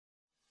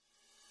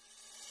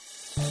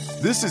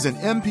This is an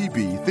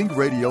MPB Think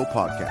Radio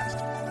podcast.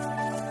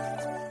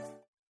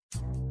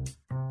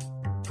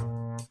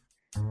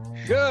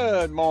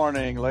 Good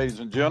morning, ladies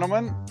and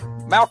gentlemen.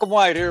 Malcolm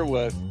White here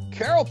with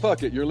Carol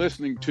Puckett. You're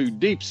listening to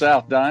Deep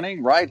South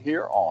Dining right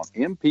here on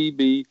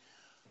MPB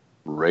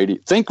Radio.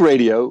 Think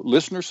Radio,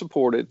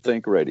 listener-supported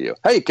Think Radio.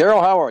 Hey,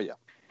 Carol, how are you?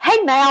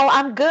 Hey, Mal,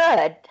 I'm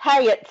good.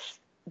 Hey, it's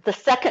the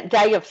second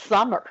day of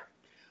summer.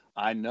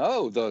 I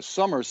know. The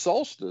summer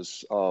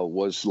solstice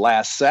was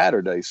last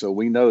Saturday, so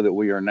we know that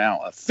we are now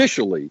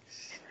officially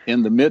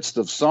in the midst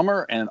of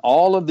summer and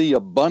all of the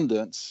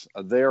abundance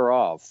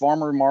thereof.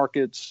 Farmer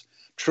markets,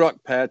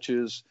 truck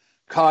patches,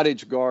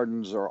 cottage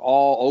gardens are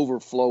all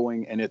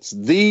overflowing, and it's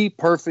the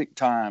perfect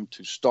time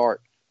to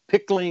start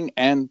pickling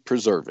and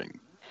preserving.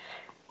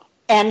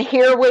 And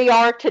here we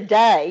are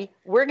today.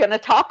 We're going to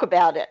talk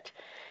about it.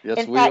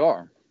 Yes, we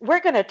are. We're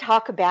going to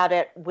talk about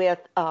it with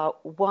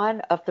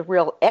one of the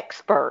real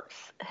experts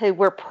who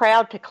we're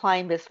proud to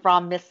claim is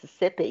from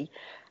Mississippi,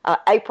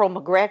 April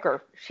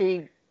McGregor.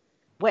 She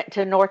went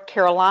to North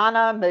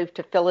Carolina, moved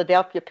to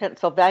Philadelphia,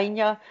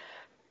 Pennsylvania,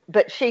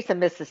 but she's a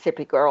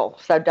Mississippi girl,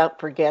 so don't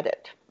forget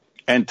it.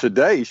 And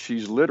today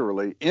she's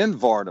literally in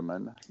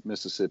Vardaman,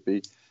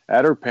 Mississippi,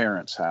 at her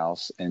parents'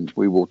 house, and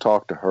we will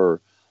talk to her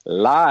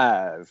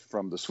live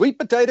from the sweet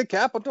potato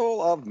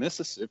capital of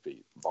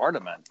Mississippi,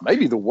 Vardaman,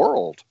 maybe the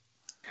world.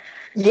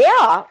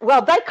 Yeah,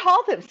 well, they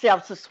call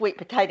themselves the sweet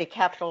potato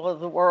capital of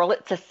the world.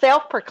 It's a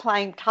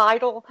self-proclaimed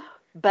title,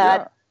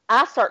 but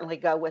I certainly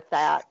go with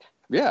that.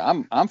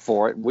 Yeah, I'm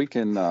for it. We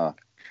can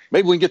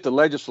maybe we can get the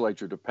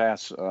legislature to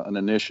pass an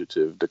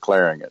initiative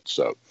declaring it.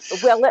 So,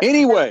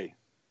 anyway,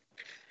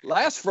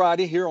 last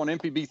Friday here on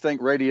MPB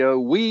Think Radio,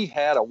 we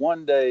had a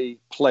one-day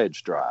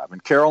pledge drive,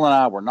 and Carol and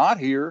I were not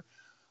here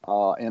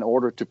in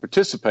order to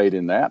participate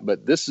in that,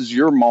 but this is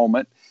your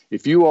moment.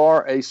 If you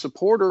are a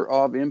supporter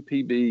of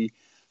MPB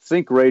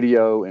Think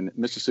Radio and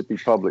Mississippi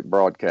Public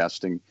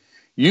Broadcasting,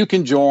 you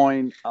can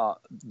join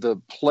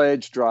the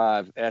pledge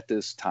drive at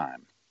this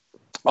time.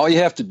 All you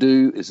have to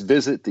do is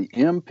visit the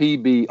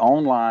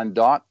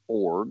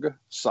mpbonline.org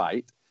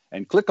site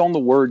and click on the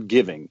word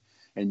giving,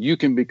 and you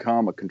can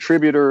become a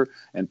contributor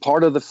and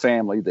part of the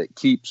family that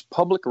keeps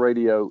public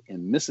radio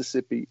in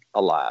Mississippi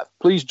alive.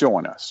 Please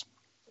join us.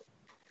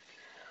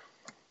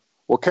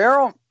 Well,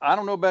 Carol, I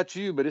don't know about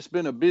you, but it's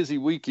been a busy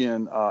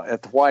weekend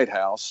at the White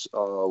House.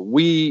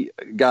 We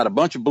got a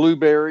bunch of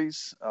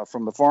blueberries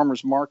from the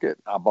farmer's market.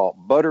 I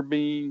bought butter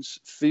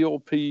beans,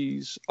 field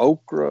peas,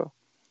 okra,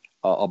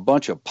 a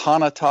bunch of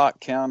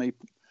Pontotoc County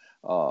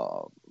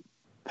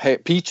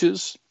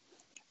peaches.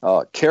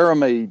 Kara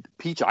made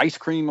peach ice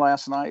cream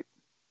last night.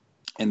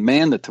 And,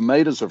 man, the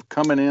tomatoes are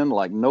coming in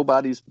like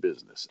nobody's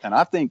business. And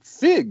I think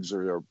figs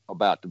are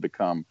about to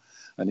become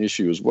an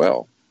issue as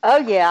well. Oh,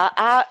 yeah.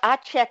 I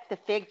check the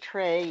fig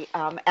tree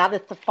out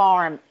at the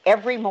farm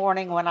every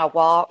morning when I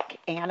walk,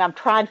 and I'm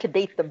trying to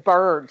beat the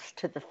birds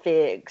to the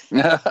figs.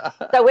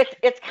 So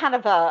it's kind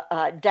of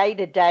a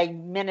day-to-day,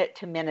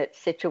 minute-to-minute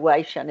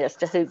situation as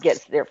to who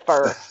gets there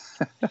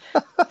first.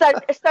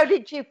 So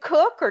did you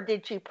cook or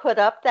did you put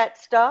up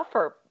that stuff?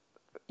 Or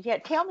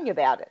tell me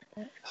about it.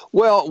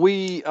 Well,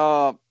 we,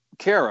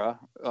 Kara,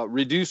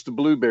 reduced the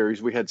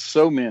blueberries. We had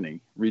so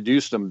many,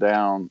 reduced them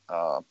down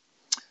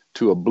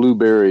to a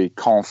blueberry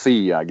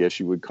confit, I guess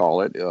you would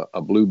call it,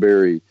 a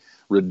blueberry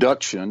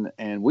reduction.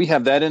 And we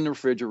have that in the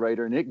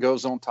refrigerator, and it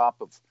goes on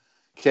top of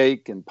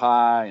cake and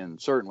pie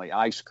and certainly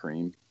ice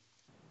cream.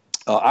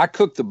 I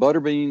cooked the butter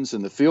beans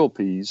and the field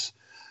peas.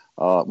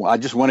 I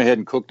just went ahead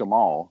and cooked them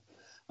all.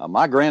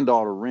 My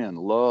granddaughter, Wren,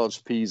 loves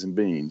peas and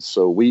beans,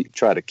 so we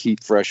try to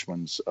keep fresh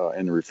ones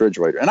in the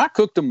refrigerator. And I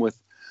cooked them with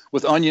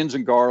onions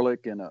and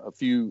garlic and a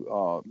few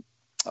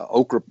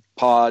okra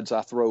pods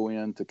I throw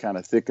in to kind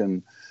of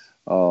thicken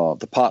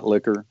the pot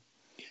liquor.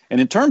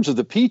 And in terms of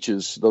the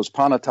peaches, those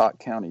Pontotoc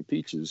County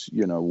peaches,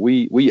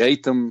 we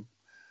ate them.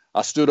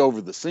 I stood over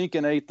the sink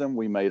and ate them.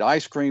 We made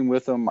ice cream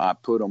with them. I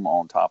put them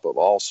on top of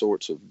all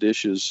sorts of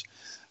dishes,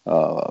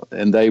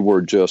 and they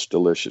were just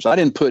delicious. I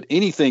didn't put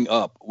anything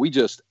up. We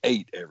just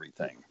ate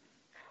everything.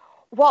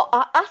 Well,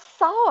 I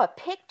saw a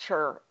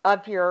picture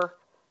of your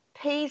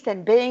peas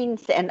and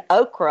beans and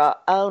okra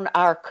on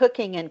our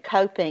Cooking and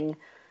Coping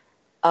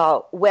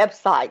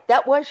website.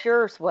 That was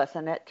yours,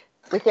 wasn't it?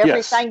 With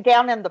everything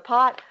down in the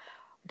pot.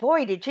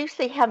 Boy, did you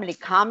see how many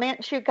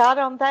comments you got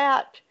on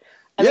that?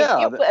 I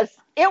mean,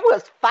 it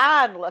was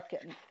fine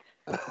looking.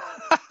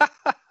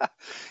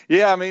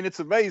 Yeah, I mean, it's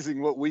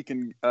amazing what we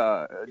can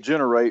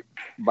generate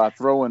by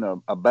throwing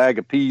a bag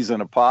of peas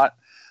in a pot,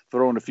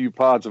 throwing a few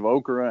pods of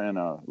okra and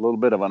a little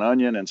bit of an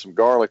onion and some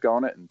garlic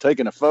on it, and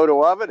taking a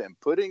photo of it and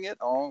putting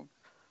it on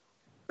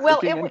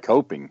Cooking and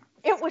Coping.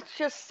 It was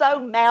just so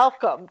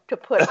Malcolm to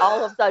put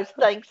all of those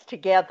things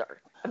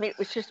together. I mean, it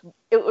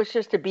was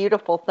just a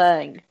beautiful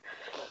thing.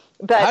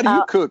 But how do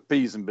you cook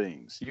peas and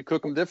beans? You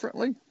cook them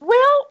differently?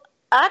 Well,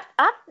 I've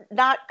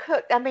not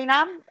cooked. I mean,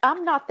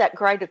 I'm not that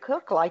great a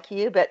cook like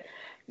you, but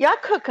I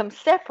cook them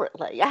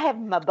separately. I have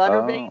my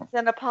butter beans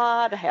in a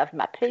pot. I have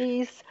my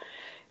peas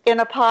in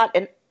a pot,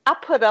 and I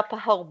put up a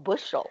whole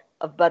bushel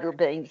of butter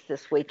beans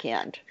this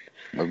weekend.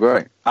 Oh,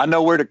 great. I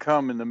know where to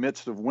come in the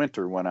midst of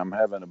winter when I'm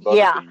having a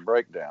butter bean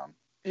breakdown.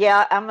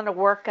 Yeah, I'm going to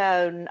work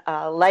on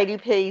lady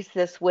peas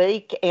this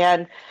week.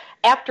 And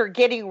after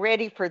getting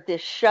ready for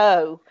this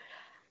show,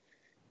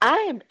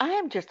 I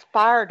am just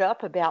fired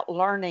up about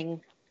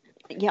learning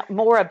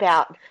more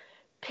about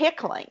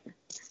pickling.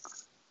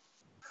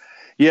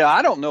 Yeah,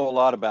 I don't know a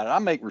lot about it. I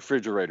make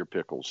refrigerator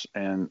pickles,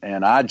 and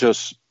I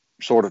just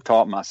sort of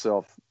taught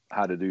myself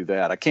how to do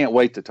that. I can't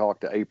wait to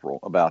talk to April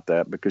about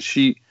that because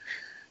she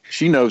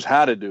knows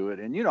how to do it.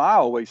 And, I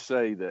always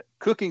say that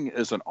cooking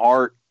is an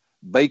art,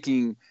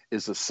 baking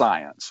is a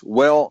science.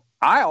 Well,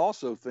 I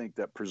also think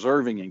that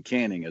preserving and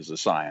canning is a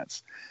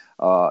science.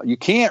 You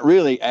can't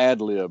really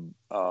ad-lib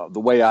the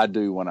way I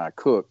do when I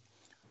cook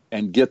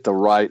and get the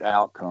right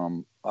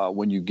outcome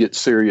when you get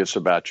serious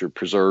about your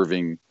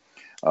preserving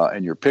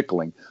and your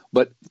pickling.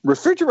 But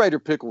refrigerator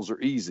pickles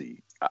are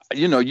easy.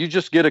 You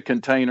just get a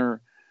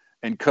container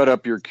and cut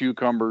up your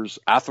cucumbers.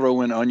 I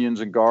throw in onions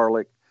and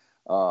garlic.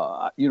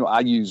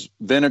 I use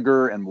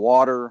vinegar and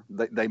water.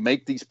 They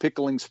make these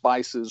pickling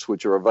spices,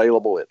 which are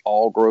available at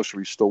all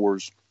grocery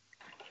stores.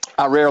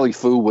 I rarely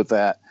fool with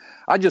that.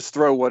 I just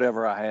throw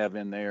whatever I have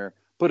in there,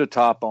 put a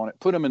top on it,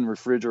 put them in the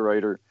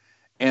refrigerator,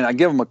 and I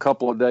give them a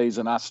couple of days,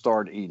 and I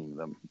start eating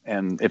them.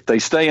 And if they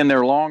stay in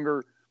there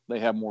longer, they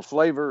have more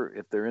flavor.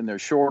 If they're in there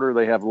shorter,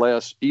 they have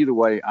less. Either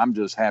way, I'm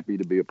just happy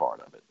to be a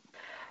part of it.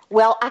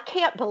 Well, I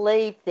can't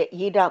believe that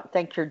you don't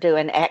think you're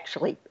doing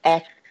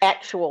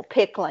actual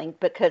pickling,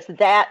 because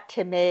that,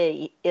 to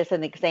me, is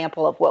an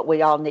example of what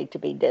we all need to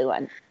be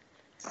doing.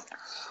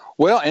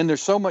 Well, and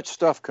there's so much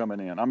stuff coming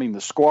in. I mean,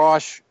 the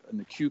squash and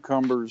the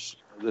cucumbers,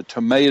 the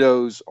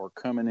tomatoes are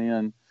coming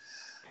in.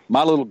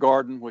 My little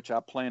garden, which I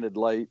planted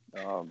late,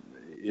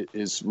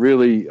 is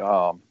really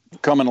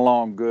coming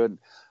along good.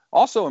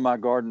 Also in my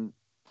garden,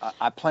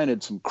 I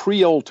planted some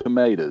Creole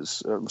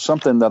tomatoes,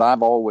 something that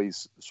I've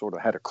always sort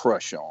of had a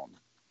crush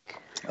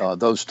on.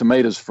 Those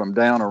tomatoes from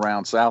down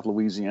around South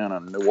Louisiana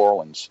and New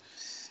Orleans.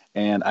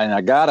 And I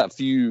got a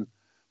few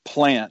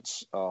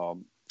plants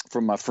from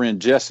my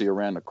friend Jesse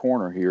around the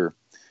corner here,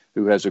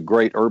 who has a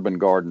great urban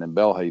garden in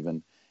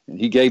Belhaven. And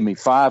he gave me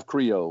 5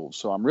 Creoles.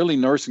 So I'm really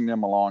nursing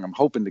them along. I'm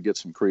hoping to get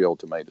some Creole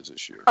tomatoes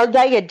this year. Are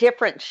they a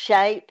different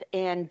shape,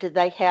 and do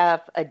they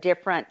have a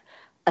different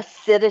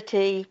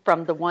acidity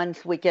from the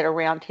ones we get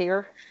around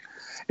here?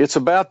 It's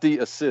about the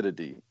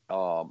acidity.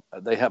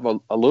 They have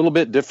a little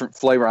bit different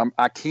flavor.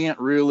 I can't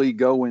really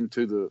go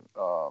into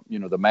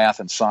the math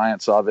and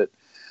science of it.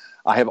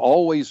 I have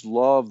always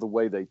loved the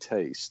way they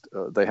taste.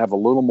 They have a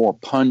little more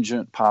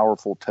pungent,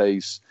 powerful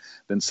taste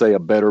than, say, a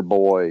Better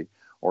Boy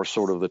or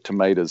sort of the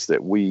tomatoes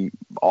that we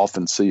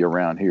often see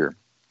around here,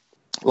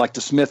 like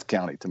the Smith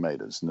County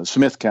tomatoes and the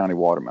Smith County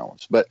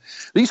watermelons. But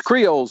these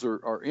Creoles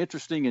are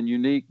interesting and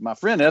unique. My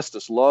friend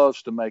Estes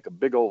loves to make a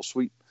big old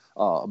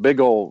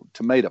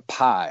tomato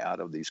pie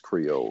out of these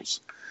Creoles.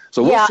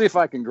 So we'll see if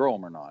I can grow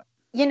them or not.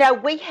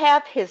 We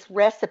have his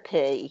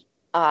recipe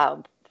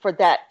for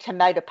that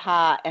tomato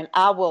pie, and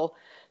I will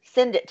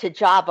send it to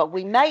Java.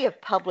 We may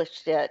have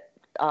published it,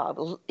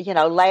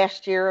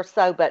 last year or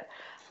so, but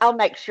I'll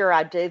make sure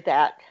I do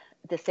that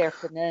this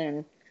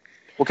afternoon.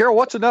 Well, Carol,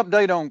 what's an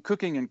update on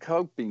cooking and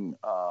coping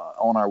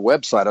on our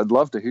website? I'd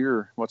love to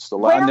hear what's the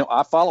line. Well,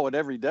 I follow it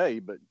every day,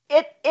 but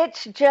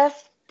it's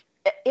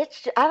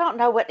I don't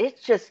know what,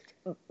 it's just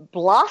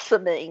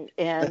blossoming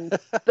and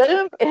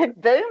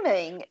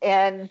booming.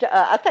 And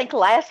I think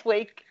last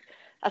week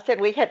I said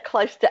we had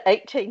close to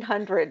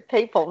 1,800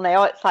 people.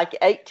 Now it's like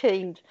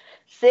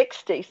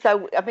 1,860.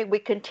 So, we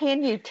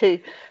continue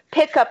to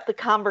pick up the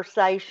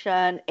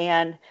conversation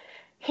and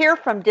hear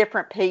from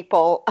different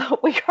people.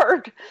 We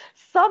heard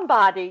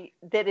somebody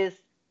that is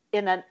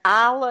on an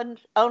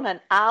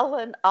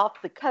island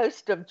off the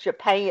coast of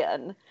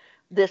Japan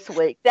this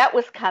week. That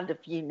was kind of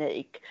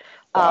unique.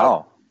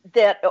 Wow.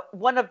 That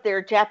one of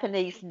their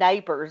Japanese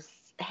neighbors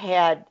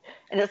had,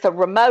 and it's a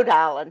remote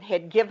island,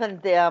 had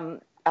given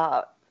them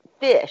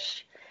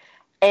fish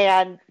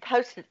and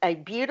posted a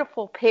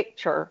beautiful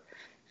picture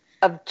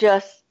of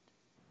just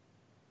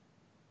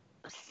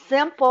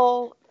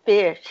simple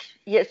fish.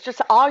 It's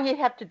just all you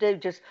have to do,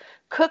 just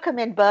cook them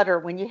in butter.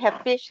 When you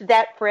have fish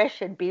that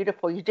fresh and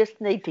beautiful, you just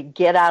need to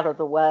get out of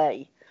the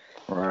way.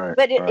 Right.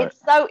 But it's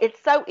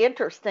so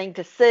interesting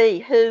to see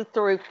who,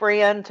 through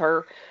friends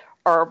or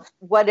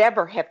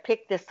whatever, have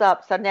picked this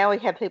up. So now we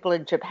have people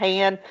in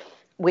Japan,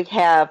 we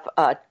have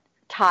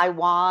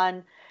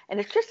Taiwan, and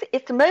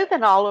it's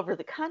moving all over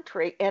the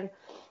country. And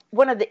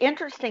one of the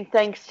interesting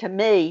things to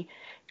me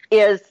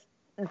is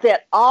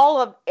that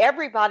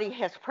everybody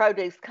has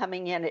produce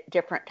coming in at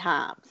different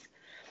times.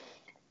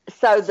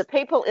 So the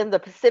people in the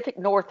Pacific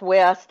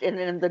Northwest and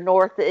in the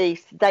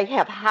Northeast, they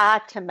have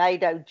high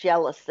tomato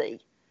jealousy.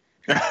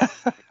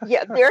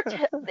 Yeah, their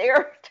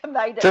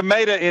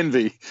tomato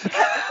envy.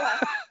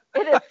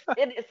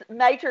 It is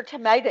major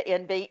tomato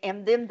envy,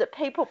 and then the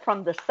people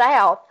from the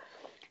South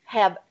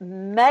have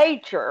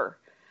major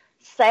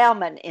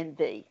salmon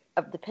envy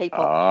of the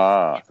people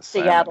in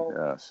Seattle.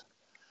 Salmon, yes.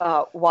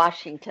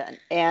 Washington,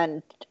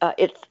 and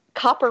it's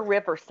Copper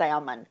River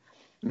salmon.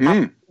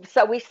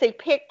 So we see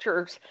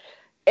pictures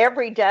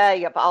every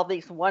day of all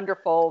these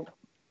wonderful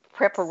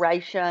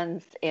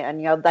preparations,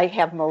 and they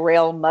have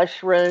morel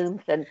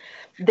mushrooms, and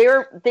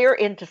they're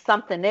into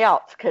something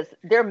else because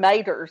their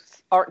maters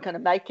aren't going to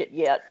make it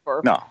yet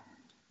for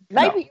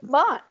maybe a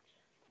month.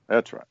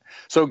 That's right.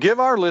 So give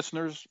our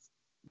listeners,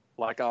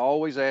 like I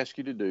always ask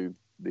you to do,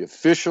 the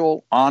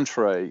official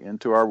entree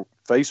into our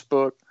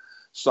Facebook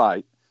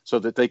site so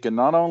that they can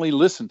not only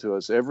listen to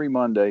us every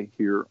Monday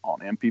here on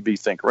MPB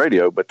Think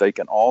Radio, but they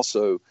can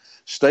also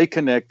stay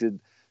connected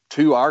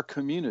to our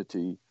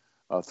community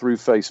through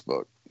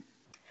Facebook.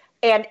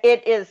 And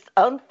it is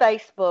on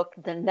Facebook.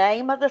 The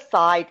name of the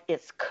site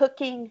is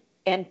Cooking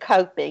and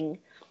Coping,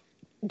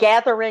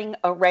 Gathering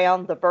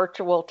Around the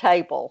Virtual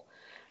Table.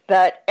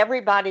 But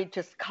everybody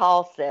just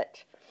calls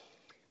it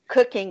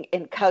Cooking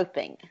and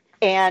Coping.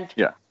 And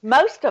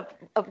most of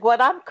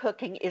what I'm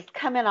cooking is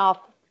coming off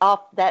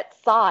that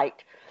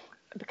site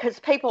because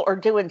people are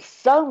doing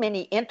so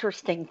many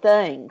interesting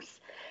things.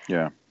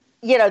 Yeah.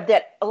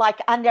 That like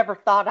I never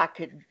thought I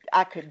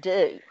could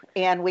do.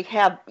 And we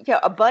have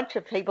a bunch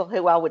of people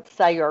who I would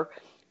say are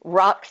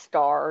rock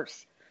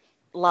stars,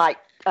 like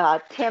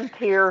Tim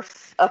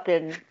Pierce up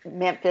in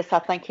Memphis. I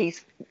think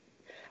he's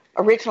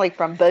originally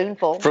from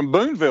Boonville. From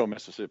Boonville,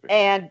 Mississippi.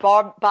 And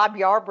Bob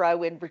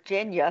Yarbrough in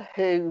Virginia,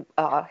 who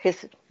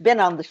has been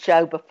on the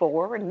show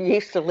before and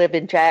used to live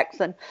in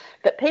Jackson.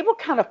 But people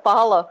kind of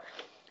follow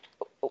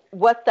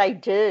what they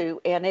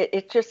do, and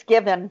it's just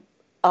given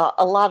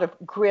a lot of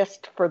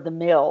grist for the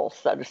mill,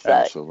 so to say.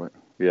 Absolutely.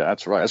 Yeah,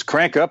 that's right. Let's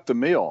crank up the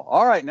mill.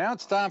 All right, now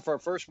it's time for our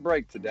first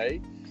break today.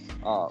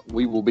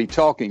 We will be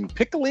talking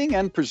pickling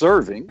and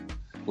preserving.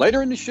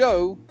 Later in the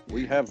show,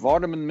 we have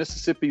Vardaman,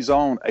 Mississippi's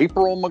own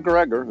April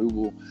McGregor, who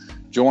will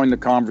join the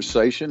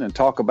conversation and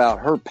talk about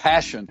her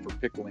passion for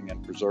pickling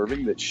and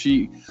preserving that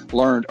she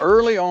learned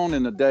early on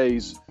in the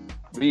days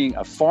being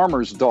a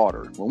farmer's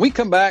daughter. When we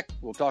come back,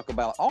 we'll talk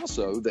about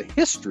also the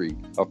history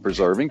of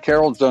preserving.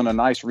 Carol's done a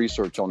nice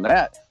research on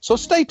that, so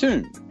stay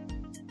tuned.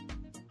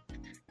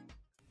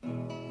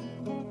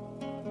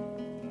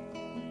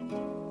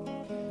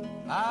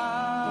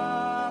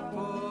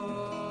 Apples,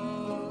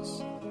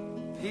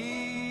 peaches,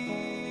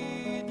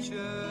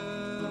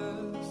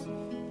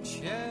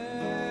 cherries.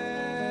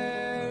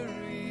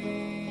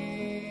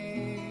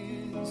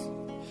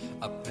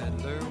 A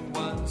peddler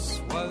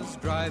once was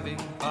driving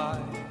by.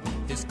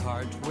 His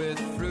cart with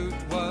fruit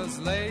was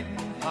laden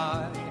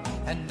high.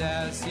 And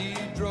as he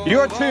drove,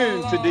 you're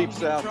tuned to Deep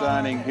South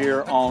Dining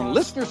here on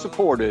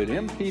listener-supported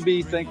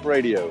MPB Think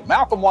Radio.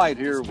 Malcolm White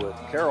here with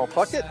Carol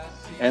Puckett.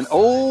 And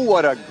oh,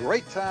 what a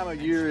great time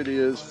of year it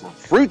is for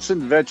fruits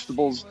and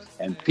vegetables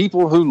and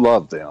people who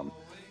love them.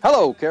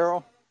 Hello,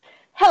 Carol.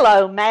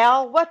 Hello,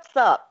 Mal. What's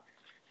up?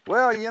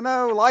 Well,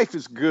 life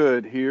is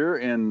good here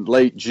in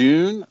late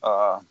June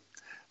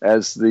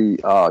as the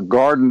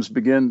gardens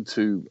begin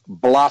to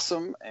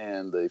blossom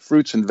and the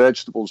fruits and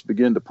vegetables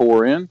begin to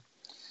pour in.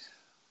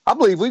 I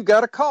believe we've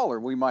got a caller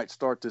we might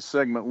start this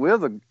segment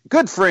with, a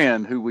good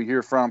friend who we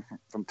hear from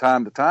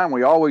time to time.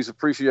 We always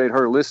appreciate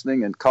her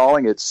listening and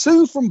calling. It's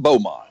Sue from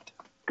Beaumont.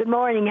 Good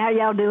morning. How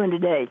y'all doing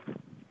today?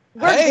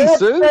 Hey, good,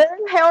 Sue.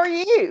 How are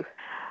you?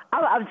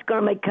 I was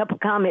going to make a couple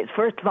comments.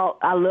 First of all,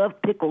 I love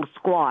pickled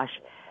squash.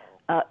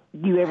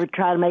 You ever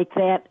try to make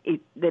that?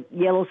 The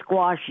yellow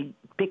squash, you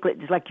pickle it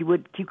just like you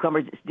would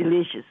cucumbers. It's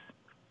delicious.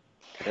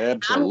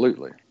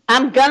 Absolutely.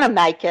 I'm going to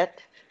make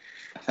it.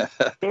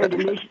 They're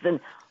delicious. And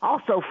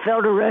also,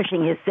 Felder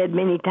Rushing has said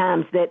many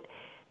times that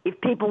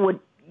if people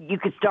you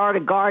could start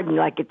a garden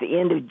like at the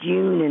end of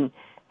June and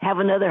have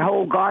another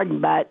whole garden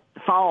by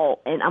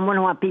fall. And I'm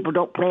wondering why people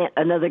don't plant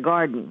another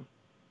garden.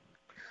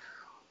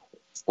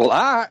 Well,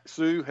 I,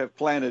 Sue, have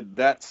planted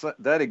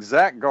that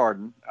exact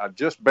garden. I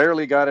just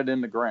barely got it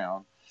in the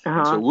ground.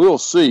 So we'll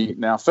see.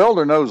 Now,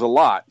 Felder knows a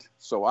lot,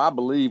 so I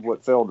believe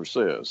what Felder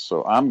says.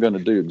 So I'm going to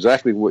do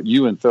exactly what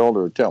you and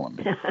Felder are telling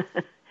me.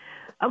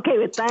 Okay,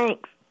 well,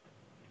 thanks.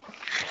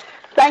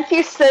 Thank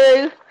you,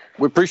 Sue.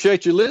 We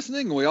appreciate you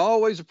listening. We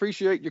always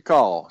appreciate your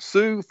call.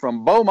 Sue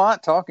from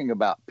Beaumont talking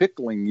about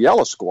pickling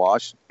yellow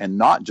squash and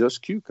not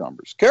just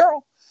cucumbers.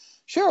 Carol,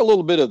 share a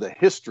little bit of the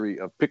history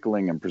of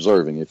pickling and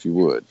preserving, if you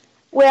would.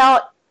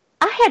 Well,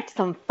 I had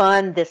some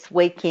fun this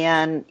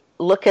weekend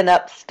looking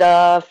up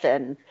stuff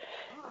and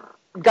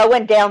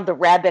going down the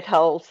rabbit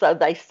hole, so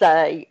they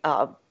say,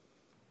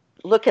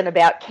 looking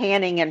about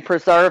canning and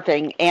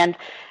preserving. And,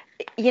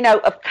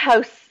 of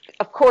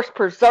course,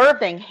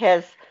 preserving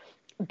has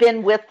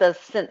been with us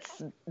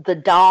since the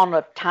dawn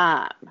of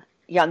time.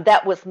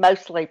 That was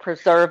mostly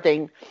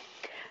preserving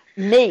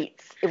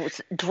meats. It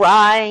was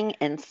drying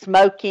and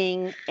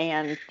smoking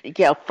and,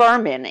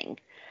 fermenting.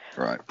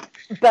 Right.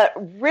 But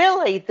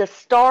really, the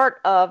start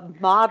of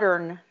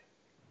modern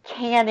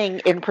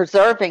canning and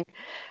preserving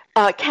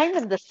came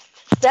in the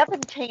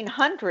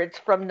 1700s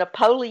from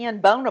Napoleon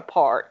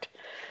Bonaparte.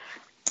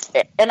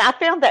 And I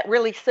found that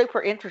really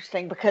super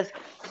interesting because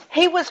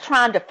he was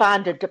trying to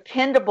find a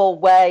dependable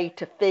way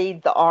to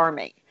feed the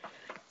army.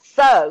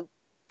 So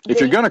If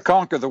you're going to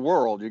conquer the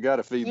world, you got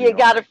to feed the army. You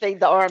got to feed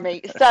the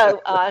army.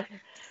 So,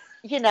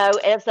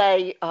 as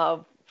a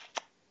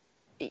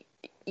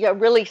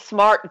really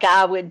smart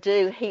guy would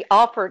do, he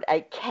offered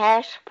a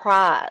cash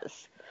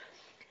prize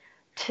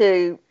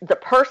to the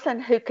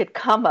person who could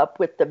come up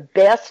with the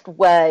best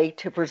way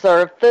to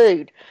preserve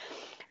food.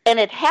 And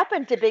it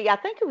happened to be, I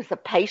think it was a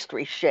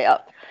pastry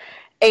chef.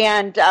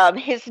 And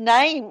his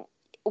name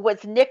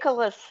was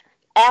Nicholas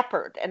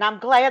Appert. And I'm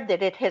glad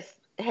that it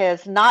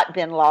has not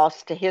been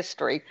lost to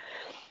history,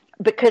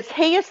 because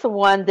he is the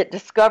one that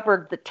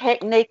discovered the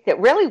technique that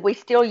really we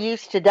still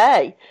use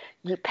today.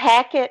 You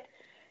pack it,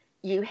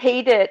 you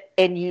heat it,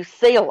 and you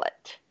seal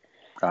it.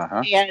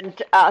 Uh-huh.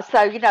 And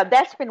so,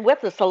 that's been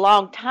with us a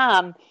long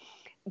time,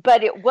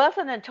 but it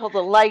wasn't until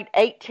the late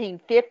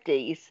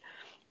 1850s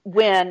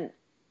when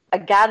a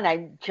guy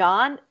named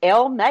John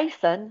L.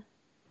 Mason,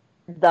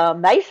 the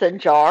Mason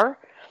jar,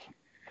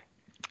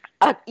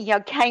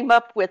 came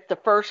up with the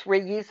first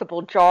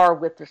reusable jar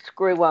with the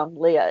screw-on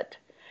lid.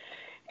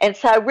 And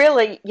so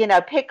really,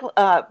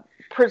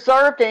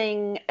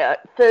 preserving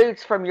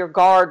foods from your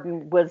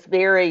garden was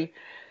very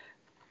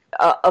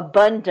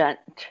abundant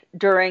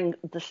during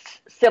the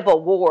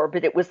Civil War,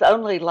 but it was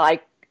only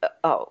like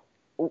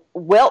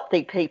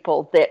wealthy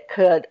people that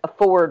could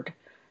afford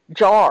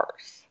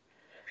jars.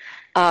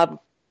 And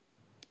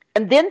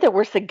then there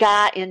was a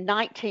guy in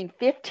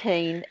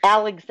 1915,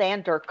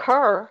 Alexander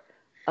Kerr,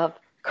 of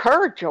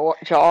Kerr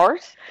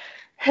jars,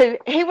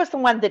 he was the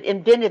one that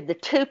invented the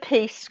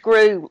two-piece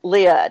screw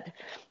lid.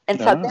 And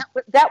so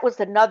that was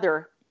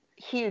another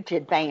huge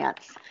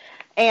advance.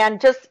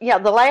 And just, the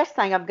last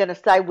thing I'm going to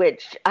say,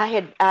 which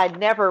I'd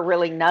never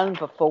really known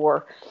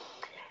before,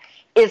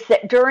 is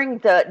that during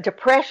the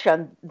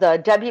Depression,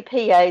 the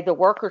WPA, the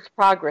Workers'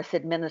 Progress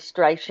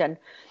Administration,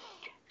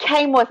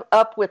 came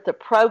up with a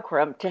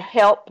program to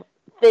help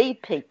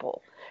feed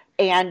people.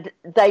 And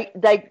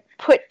they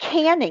put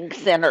canning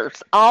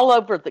centers all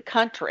over the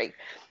country.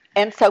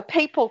 And so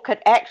people could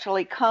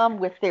actually come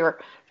with their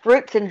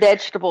fruits and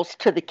vegetables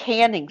to the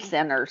canning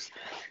centers.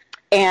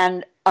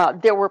 And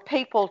there were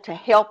people to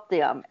help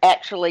them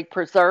actually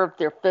preserve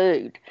their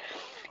food.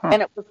 Huh.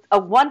 And it was a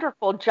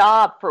wonderful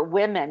job for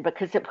women,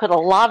 because it put a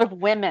lot of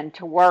women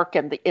to work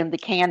in the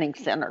canning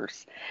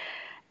centers.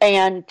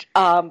 And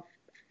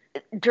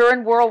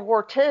during World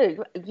War II,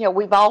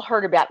 we've all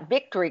heard about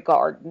Victory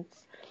Gardens.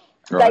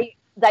 Right.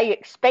 They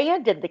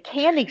expanded the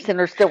canning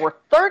centers. There were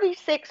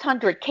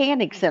 3,600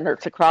 canning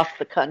centers across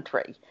the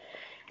country.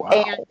 Wow.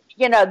 And,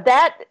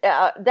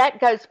 that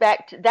goes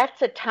back to,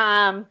 that's a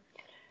time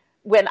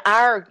when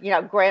our,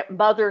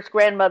 grandmothers,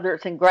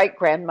 and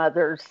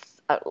great-grandmothers,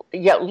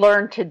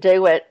 learned to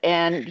do it.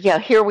 And,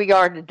 here we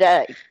are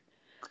today.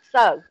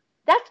 So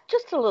that's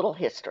just a little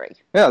history.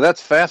 Yeah,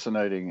 that's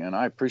fascinating, and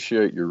I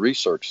appreciate your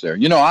research there.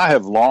 I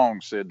have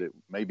long said that it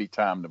may be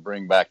time to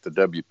bring back the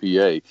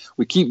WPA.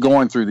 We keep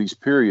going through these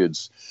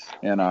periods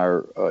in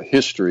our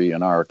history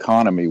and our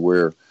economy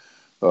where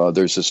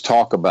there's this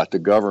talk about the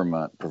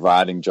government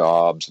providing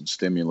jobs and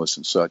stimulus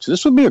and such.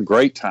 This would be a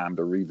great time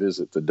to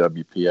revisit the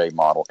WPA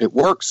model. It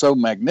works so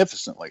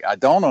magnificently. I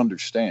don't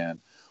understand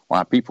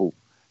why people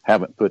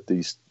haven't put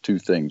these two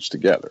things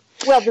together.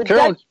 Well,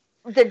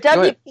 the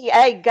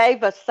WPA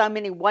gave us so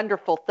many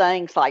wonderful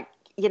things like,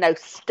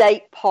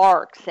 state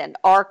parks and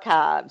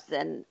archives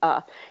and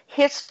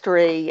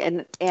history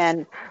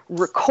and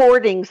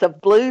recordings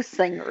of blues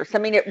singers. I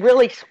mean, it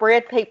really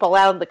spread people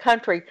out in the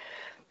country,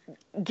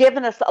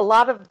 giving us a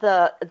lot of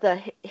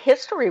the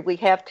history we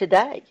have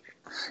today.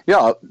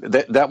 Yeah,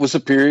 that was a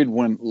period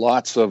when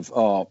lots of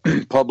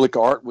public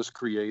art was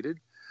created.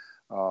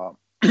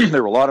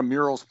 There were a lot of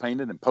murals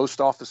painted in post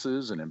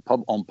offices and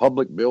on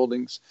public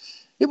buildings.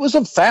 It was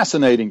a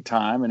fascinating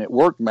time, and it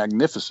worked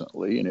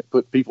magnificently, and it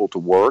put people to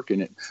work,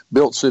 and it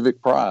built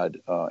civic pride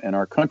in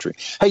our country.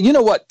 Hey, you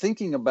know what?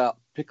 Thinking about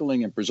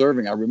pickling and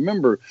preserving, I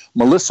remember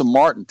Melissa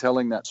Martin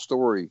telling that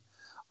story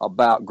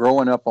about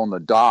growing up on the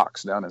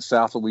docks down in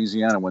South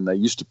Louisiana when they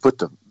used to put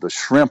the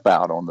shrimp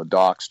out on the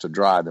docks to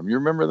dry them. You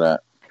remember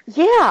that?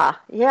 Yeah.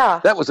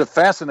 That was a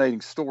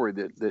fascinating story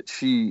that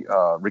she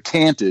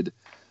recanted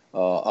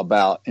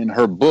about in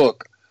her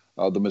book,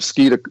 The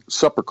Mosquito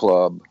Supper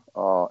Club,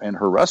 and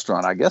her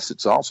restaurant. I guess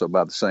it's also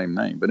about the same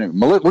name. But anyway,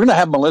 we're going to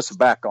have Melissa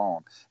back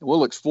on, and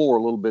we'll explore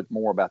a little bit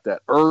more about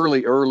that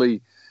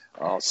early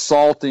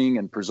salting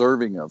and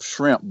preserving of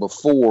shrimp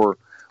before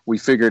we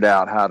figured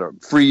out how to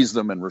freeze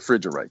them and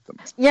refrigerate them.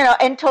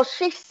 Until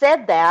she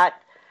said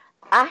that,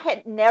 I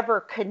had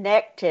never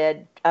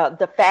connected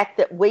the fact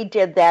that we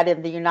did that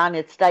in the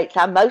United States.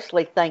 I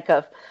mostly think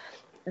of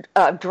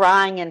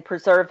drying and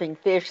preserving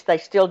fish. They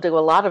still do a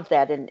lot of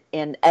that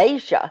in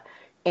Asia.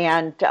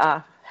 And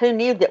who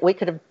knew that we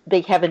could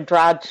be having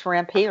dried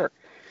shrimp here?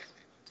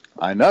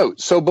 I know.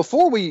 So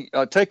before we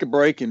take a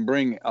break and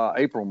bring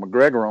April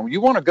McGregor on, you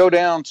want to go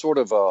down sort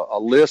of a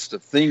list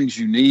of things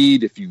you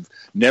need if you've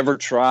never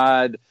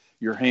tried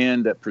your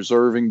hand at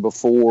preserving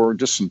before,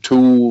 just some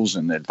tools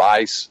and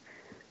advice?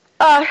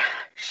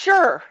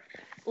 Sure.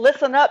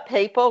 listen up,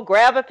 people.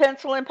 Grab a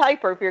pencil and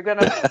paper if you're going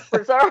to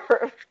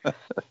preserve.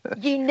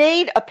 You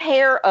need a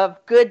pair of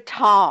good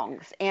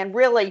tongs, and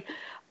really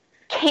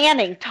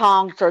canning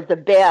tongs are the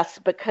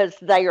best because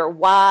they are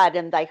wide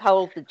and they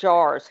hold the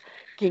jars.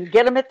 You can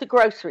get them at the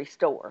grocery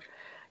store.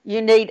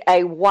 You need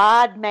a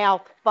wide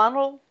mouth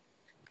funnel.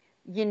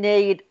 You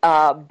need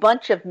a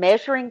bunch of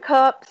measuring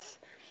cups.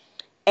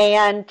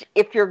 And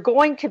if you're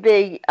going to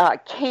be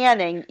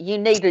canning, you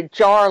need a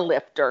jar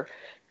lifter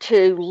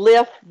to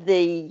lift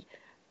the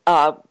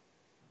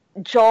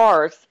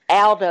jars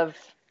out of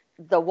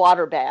the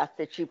water bath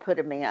that you put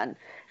them in.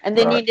 And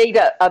then you need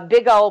a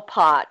big old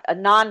pot, a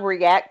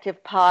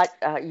non-reactive pot.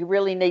 You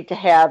really need to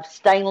have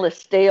stainless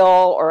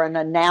steel or an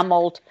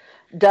enameled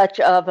Dutch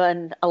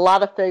oven. A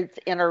lot of foods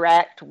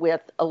interact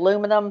with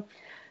aluminum.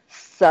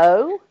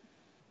 So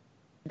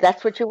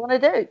that's what you want to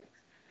do.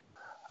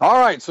 All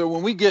right, so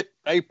when we get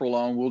April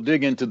on, we'll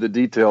dig into the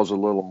details a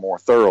little more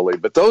thoroughly.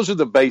 But those are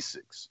the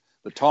basics: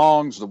 the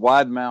tongs, the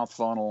wide mouth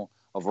funnel,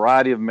 a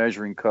variety of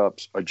measuring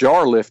cups, a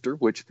jar lifter,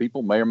 which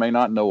people may or may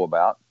not know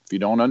about. If you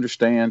don't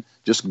understand,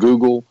 just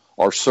Google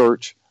or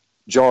search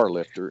jar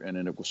lifter, and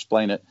then it will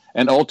explain it,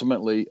 and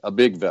ultimately a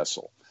big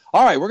vessel.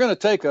 All right, we're going to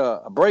take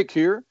a break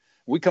here.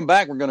 When we come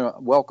back, we're going to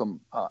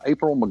welcome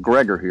April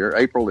McGregor here.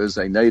 April is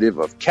a native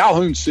of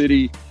Calhoun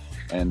City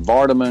and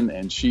Vardaman,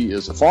 and she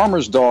is a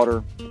farmer's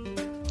daughter,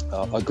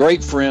 a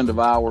great friend of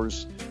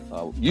ours,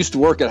 used to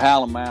work at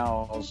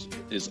Hallamow's,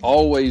 is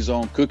always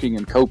on Cooking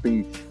and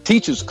Coping,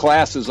 teaches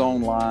classes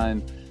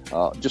online,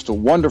 just a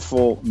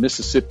wonderful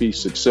Mississippi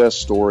success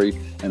story,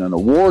 and an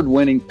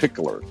award-winning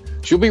pickler.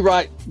 She'll be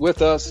right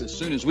with us as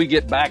soon as we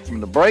get back from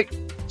the break,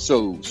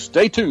 so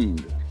stay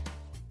tuned.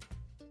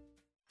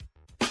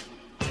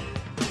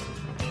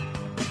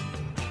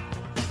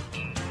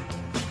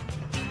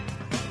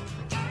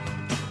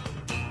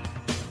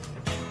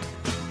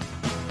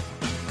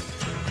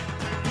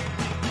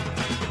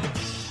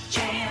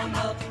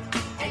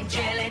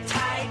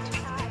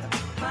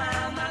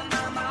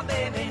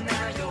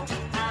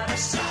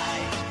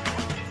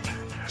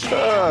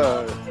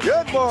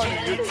 Good morning.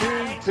 You're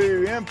tuned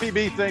to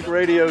MPB Think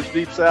Radio's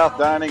Deep South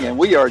Dining, and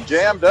we are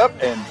jammed up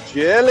and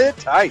jelly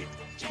tight.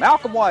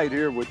 Malcolm White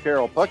here with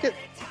Carol Puckett,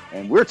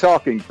 and we're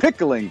talking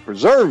pickling,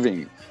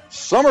 preserving,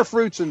 summer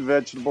fruits and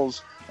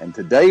vegetables, and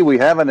today we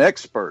have an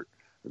expert,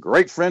 a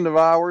great friend of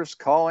ours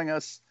calling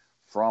us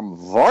from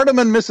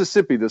Vardaman,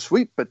 Mississippi, the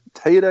sweet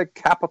potato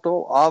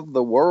capital of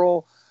the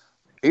world,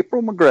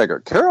 April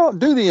McGregor. Carol,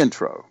 do the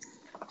intro.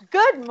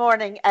 Good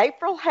morning,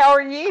 April. How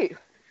are you?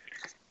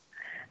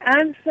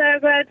 I'm so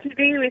glad to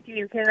be with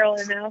you, Carol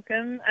and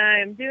Malcolm.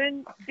 I'm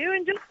doing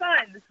just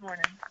fine this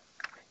morning.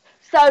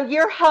 So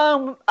you're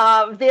home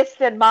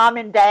visiting Mom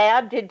and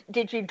Dad.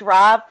 Did you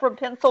drive from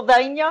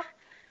Pennsylvania?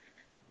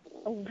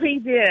 We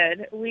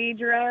did. We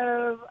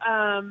drove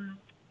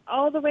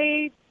all the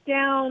way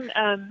down,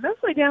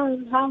 mostly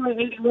down Highway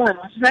 81,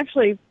 which is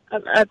actually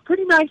a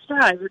pretty nice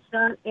drive.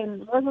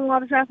 Wasn't a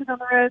lot of traffic on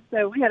the road,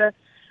 so we had a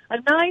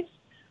nice,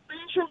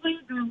 usually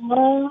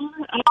long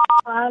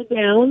ride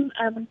down.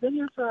 We've been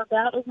here for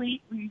about a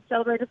week. We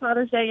celebrated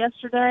Father's Day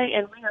yesterday,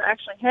 and we are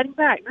actually heading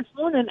back this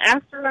morning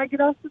after I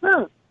get off the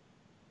phone.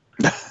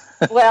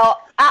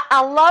 Well,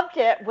 I loved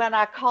it when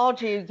I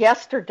called you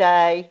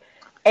yesterday,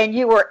 and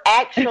you were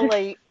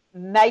actually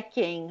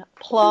making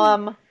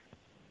plum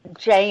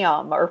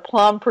jam or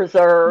plum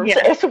preserves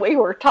as we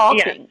were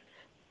talking.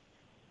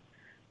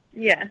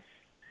 Yes.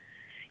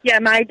 Yeah,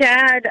 my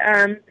dad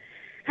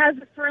has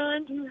a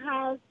friend who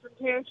has some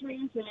pear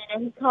trees,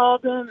 and he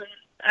called him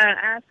and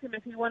asked him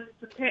if he wanted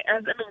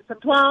some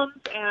plums,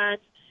 and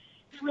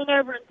he went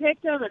over and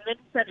picked them, and then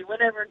he said he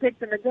went over and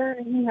picked them again,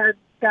 and he had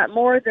got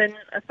more than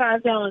a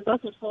 5-gallon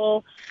bucket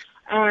full,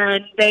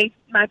 and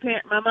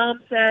my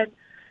mom said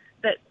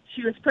that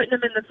she was putting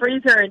them in the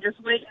freezer and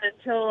just waiting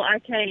until I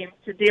came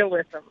to deal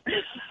with them.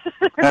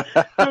 So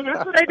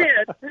that's what I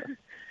did.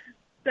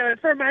 So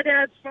for my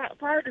dad's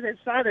part of his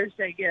Father's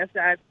Day gift,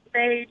 I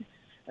made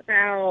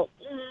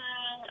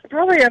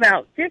probably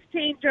about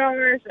 15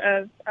 jars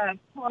of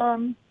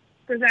plum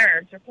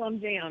preserves or plum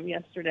jam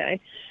yesterday,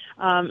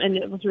 and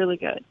it was really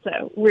good.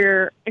 So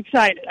we're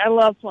excited. I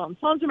love plums.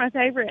 Plums are my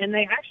favorite, and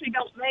they actually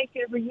don't make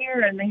every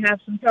year, and they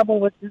have some trouble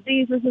with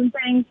diseases and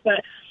things,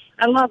 but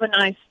I love a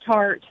nice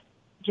tart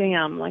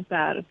jam like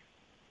that.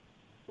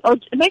 Oh,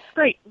 it makes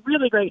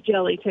really great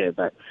jelly too,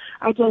 but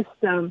I just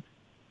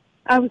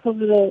I was a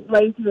little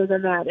lazier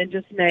than that and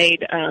just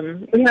made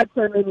we had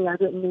so many I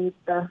didn't need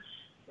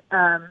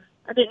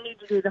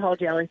to do the whole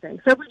jelly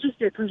thing. So we just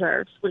did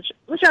preserves, which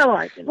I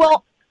like.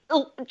 Well,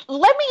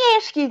 let me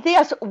ask you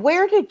this.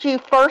 Where did you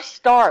first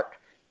start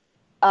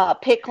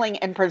pickling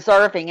and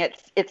preserving?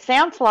 It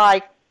sounds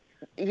like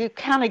you've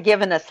kind of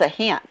given us a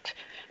hint.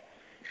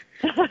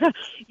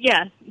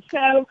 Yes.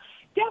 So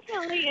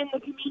definitely in the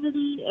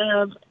community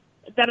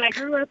that I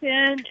grew up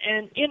in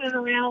and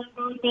around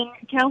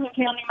Calhoun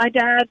County. My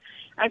dad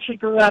actually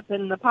grew up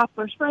in the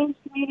Poplar Springs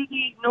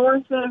community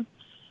north of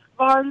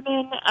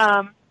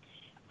Vardaman,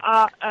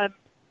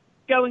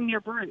 going near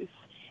Bruce.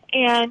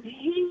 And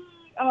he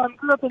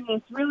grew up in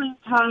this really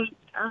tight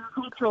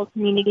agricultural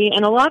community,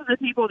 and a lot of the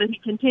people that he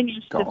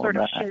continues to sort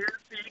of share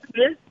figs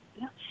with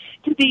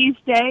to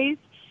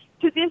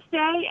this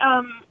day,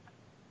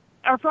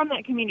 are from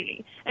that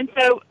community. And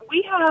so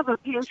we have a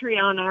pear tree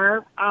on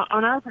our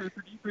property,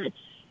 but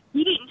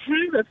he didn't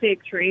have a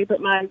fig tree,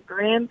 but my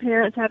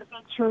grandparents had a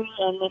fig tree,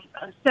 and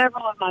then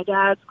several of my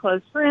dad's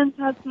close friends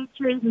had fig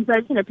trees. And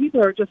so,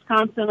 people are just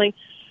constantly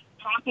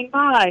talking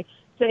by,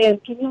 saying,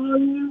 "Can you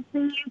use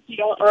these?"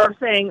 Or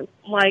saying,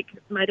 like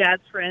my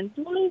dad's friend,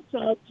 "Do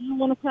you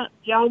want to come?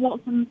 Y'all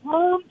want some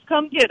plums?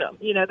 Come get them."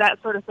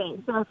 That sort of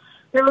thing. So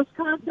there was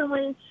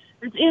constantly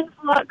this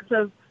influx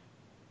of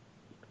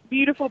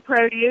beautiful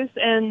produce,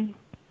 and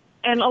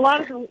a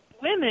lot of the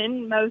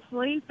women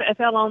mostly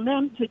fell on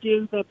them to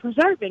do the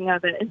preserving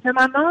of it. And so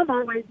my mom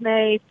always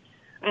made.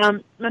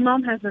 My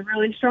mom has a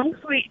really strong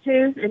sweet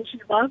tooth, and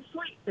she loves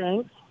sweet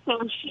things.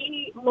 So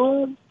she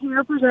loves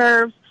pear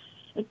preserves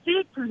and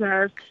fig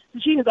preserves,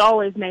 and she has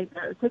always made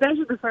those. So those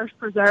are the first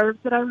preserves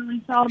that I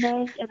really saw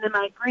made. And then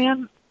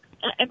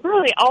and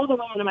really all the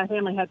women in my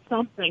family had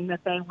something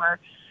that they were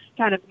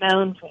kind of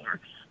known for.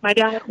 My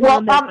dad.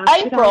 Well,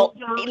 April,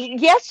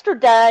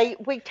 yesterday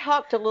we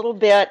talked a little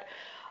bit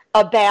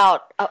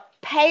about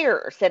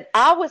pears, and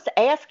I was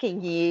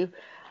asking you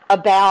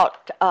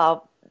about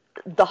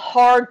the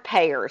hard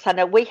pears. I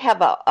know we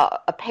have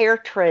a pear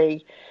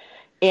tree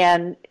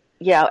out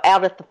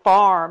at the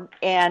farm,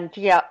 and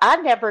I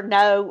never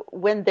know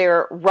when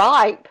they're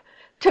ripe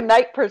to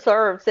make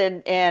preserves,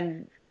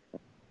 and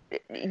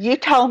you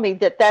told me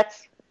that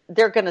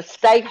they're going to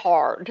stay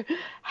hard.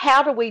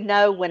 How do we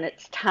know when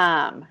it's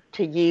time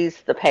to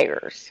use the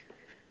pears?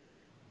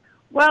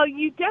 Well,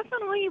 you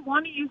definitely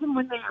want to use them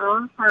when they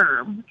are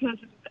firm, because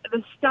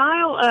the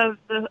style of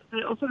the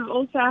sort of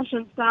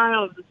old-fashioned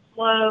style of the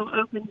slow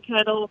open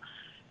kettle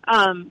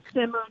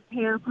simmered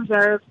pear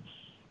preserves,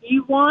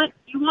 you want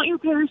your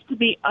pears to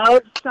be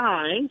of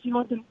size. You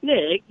want them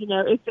big,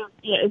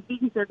 as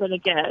big as they're going to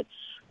get.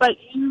 But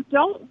you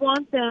don't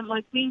want them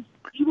like these.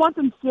 You want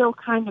them still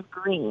kind of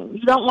green.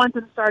 You don't want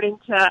them starting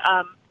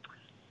to.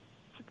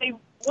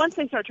 Once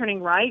they start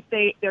turning ripe,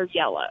 they're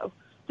yellow.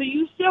 So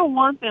you still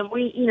want them.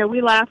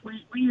 We laugh.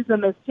 We use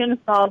them as tennis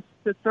balls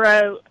to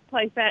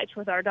play fetch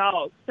with our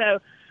dogs. So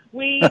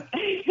we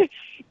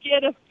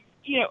get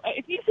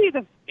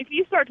if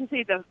you start to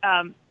see the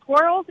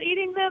squirrels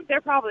eating them,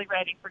 they're probably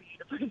ready for you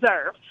to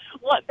preserve.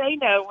 What they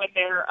know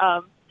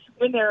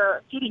when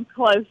they're getting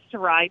close to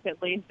ripe,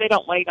 at least they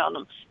don't wait on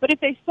them. But if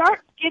they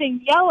start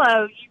getting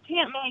yellow, you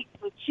can't make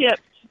the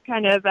chipped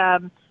kind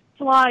of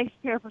sliced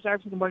pear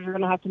preserves anymore. You're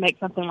going to have to make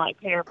something like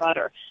pear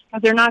butter,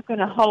 because they're not going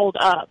to hold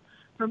up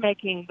for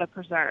making the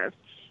preserves.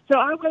 So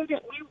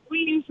we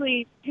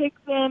usually pick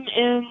them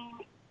in.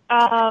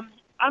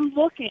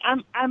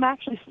 I'm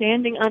actually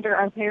standing under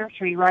our pear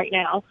tree right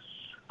now,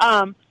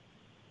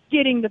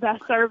 getting the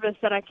best service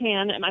that I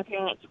can at my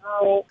parents'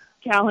 rural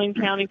Calhoun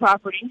County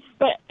property.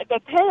 But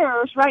the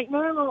pears right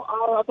now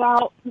are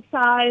about the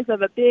size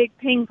of a big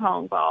ping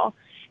pong ball.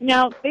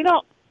 Now, they're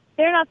not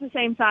the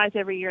same size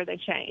every year. They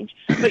change.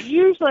 But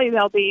usually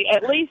they'll be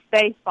at least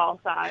baseball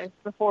size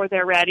before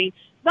they're ready.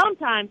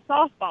 Sometimes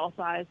softball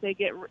size. They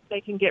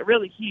can get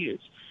really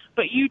huge.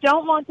 But you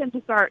don't want them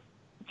to start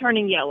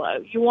turning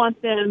yellow. You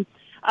want them,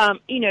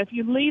 if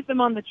you leave them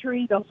on the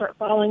tree, they'll start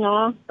falling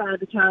off by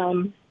the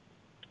time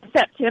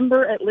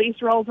September at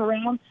least rolls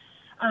around,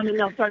 and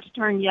they'll start to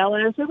turn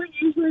yellow. So we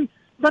usually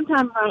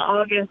sometime around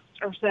August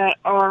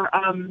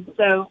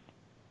so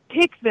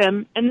pick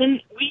them, and then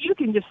you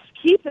can just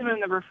keep them in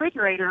the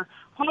refrigerator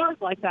hard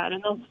like that,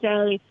 and they'll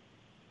stay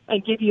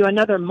and give you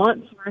another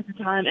month's worth of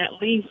time at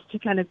least to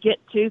kind of get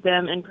to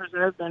them and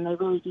preserve them. They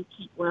really do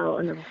keep well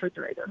in the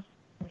refrigerator.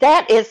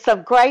 That is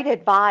some great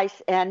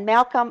advice. And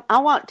Malcolm, I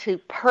want to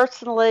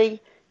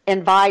personally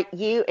invite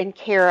you and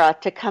Kara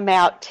to come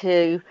out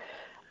to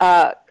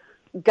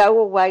Go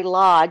Away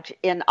Lodge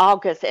in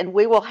August, and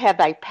we will have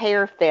a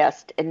pear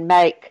fest and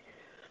make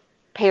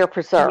pear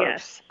preserves.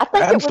 Yes. I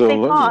think Absolutely. It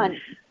would be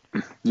fun.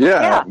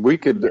 Yeah, we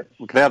could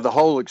have the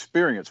whole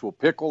experience. We'll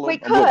pickle them. We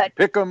could. We'll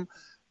pick them,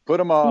 put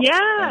them up,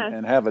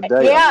 and have a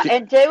day. Yeah,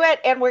 and do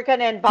it. And we're going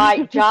to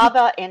invite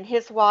Java and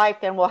his wife,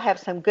 and we'll have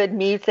some good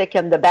music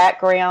in the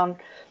background,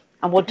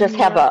 and we'll just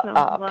have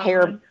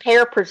a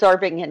pear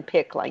preserving and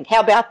pickling. How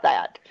about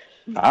that?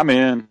 I'm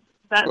in.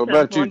 What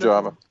about you,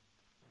 Java?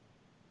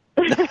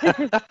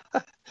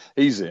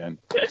 He's in.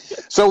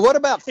 So what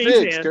about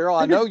figs, Carol?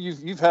 I know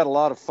you've had a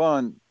lot of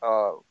fun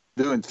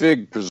doing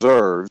fig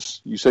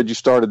preserves. You said you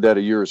started that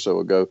a year or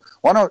so ago.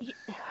 Why don't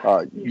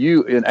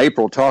you in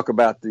April talk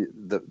about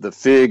the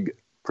fig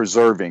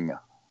preserving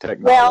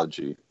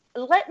technology?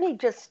 Well, let me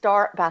just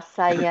start by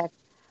saying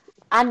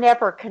I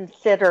never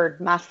considered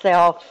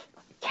myself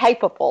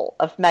capable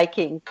of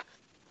making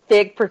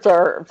fig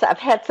preserves. I've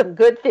had some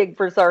good fig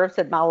preserves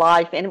in my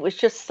life, and it was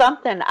just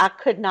something I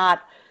could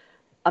not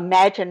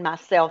imagine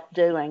myself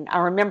doing. I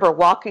remember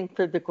walking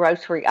through the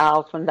grocery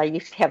aisles when they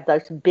used to have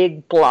those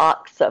big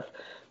blocks of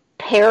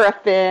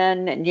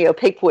paraffin, and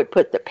people would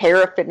put the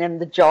paraffin in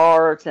the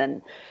jars,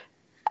 and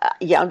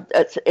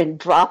and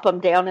drop them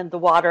down in the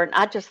water. And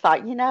I just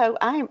thought,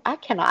 I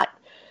cannot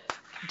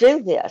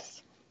do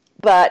this.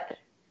 But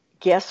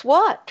guess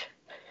what?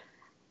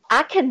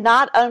 I can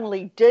not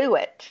only do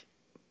it,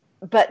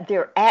 but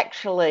they're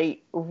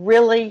actually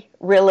really,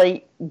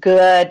 really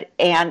good.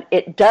 And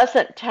it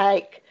doesn't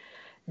take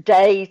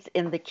days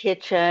in the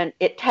kitchen.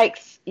 It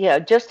takes,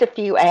 just a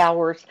few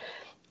hours.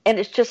 And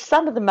it's just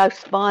some of the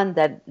most fun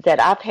that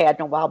I've had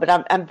in a while.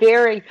 But I'm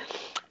very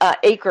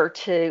eager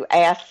to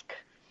ask,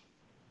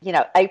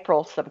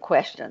 April some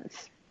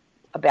questions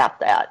about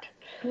that.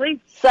 Please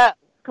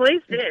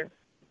do.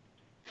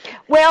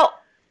 Well,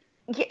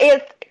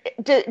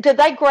 do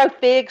they grow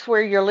figs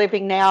where you're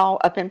living now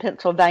up in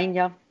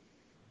Pennsylvania?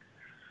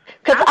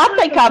 Because I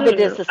think of it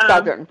as a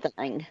southern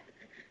thing.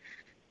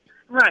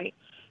 Right.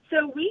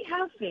 So we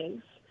have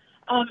figs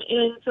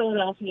in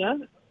Philadelphia.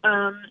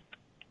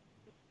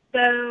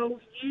 So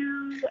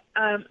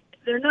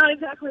they're not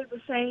exactly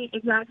the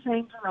exact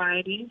same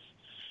varieties,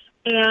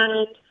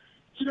 and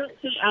you don't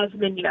see as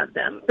many of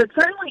them. But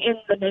certainly in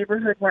the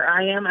neighborhood where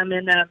I am, I'm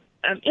in the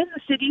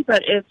city,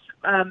 but it's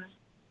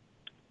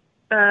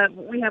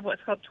we have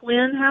what's called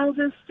twin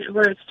houses,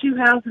 where it's two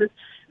houses,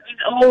 these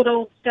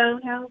old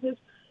stone houses,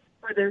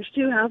 where there's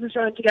two houses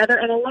joined together,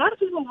 and a lot of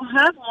people will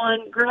have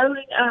one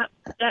growing up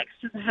next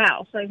to the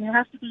house. Like, it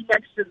has to be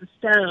next to the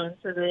stone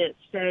so that it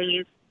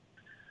stays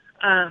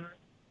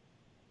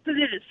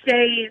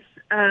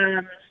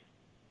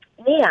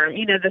warm.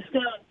 The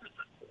stone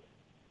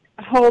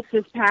holds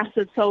this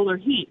passive solar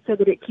heat so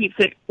that it keeps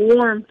it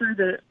warm through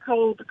the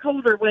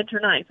colder winter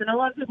nights. And a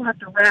lot of people have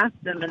to wrap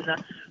them in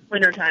the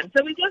wintertime.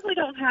 So we definitely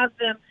don't have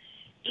them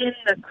in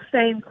the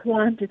same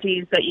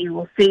quantities that you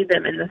will see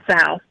them in the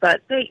South,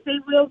 but they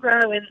will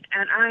grow. And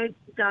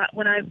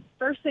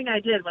first thing I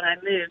did when I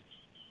moved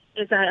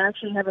is I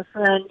actually have a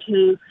friend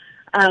who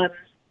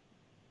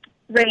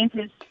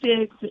raises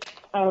fig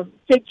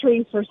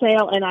trees for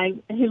sale,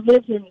 and who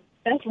lives in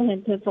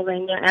Bethlehem,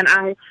 Pennsylvania, and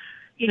I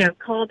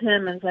called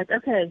him and was like,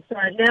 okay, so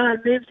now I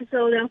moved to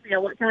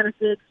Philadelphia, what kind of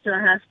figs do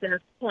I have to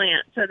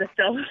plant so that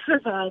they'll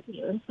survive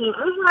here? So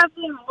I'll have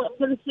them. I'm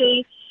going to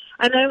see.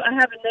 I know I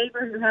have a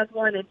neighbor who has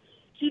one, and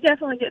she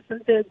definitely gets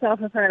some figs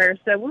off of her,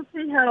 so we'll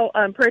see how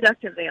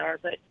productive they are.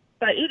 But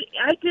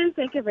I do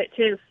think of it,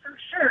 too, for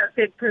sure,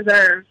 fig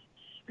preserves,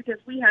 because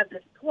we have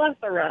this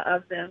plethora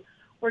of them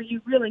where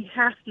you really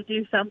have to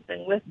do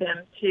something with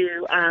them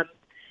to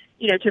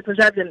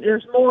preserve them.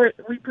 There's more.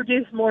 We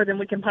produce more than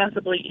we can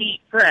possibly eat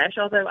fresh,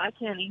 although I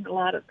can't eat a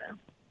lot of them.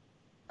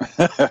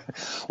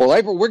 Well,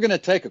 April, we're going to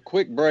take a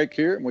quick break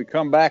here. When we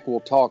come back, we'll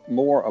talk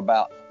more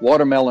about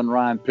watermelon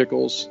rind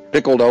pickles,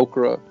 pickled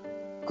okra,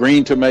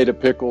 green tomato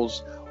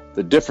pickles,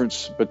 the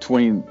difference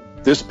between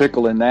this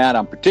pickle and that.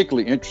 I'm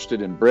particularly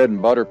interested in bread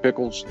and butter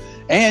pickles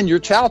and your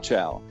chow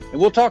chow. And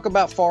we'll talk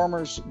about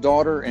Farmer's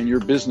Daughter and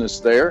your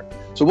business there.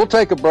 So we'll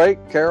take a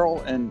break.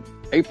 Carol and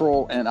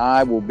April and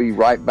I will be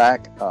right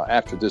back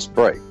after this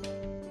break.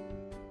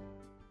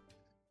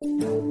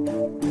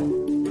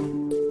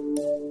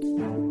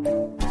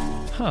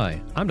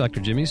 Hi, I'm Dr.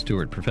 Jimmy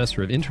Stewart,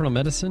 Professor of Internal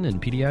Medicine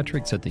and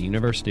Pediatrics at the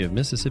University of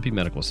Mississippi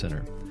Medical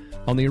Center.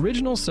 On the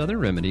original Southern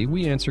Remedy,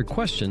 we answer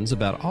questions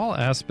about all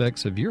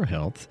aspects of your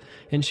health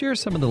and share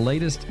some of the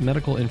latest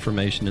medical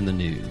information in the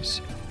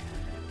news.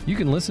 You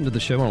can listen to the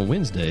show on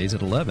Wednesdays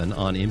at 11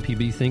 on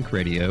MPB Think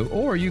Radio,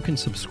 or you can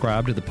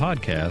subscribe to the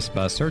podcast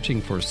by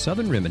searching for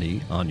Southern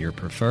Remedy on your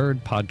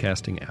preferred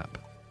podcasting app.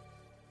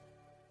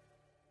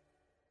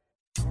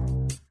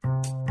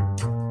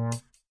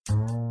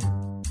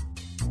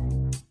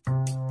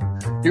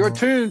 You're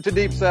tuned to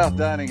Deep South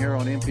Dining here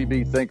on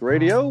MPB Think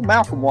Radio.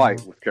 Malcolm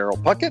White with Carol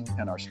Puckett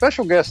and our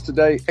special guest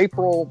today,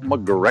 April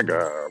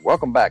McGregor.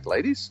 Welcome back,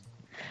 ladies.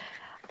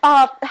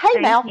 Hey,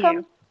 Thank Malcolm.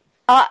 you.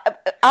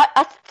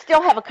 I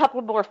still have a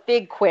couple more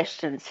fig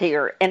questions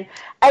here. And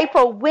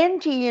April, when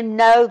do you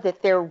know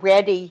that they're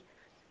ready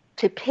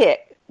to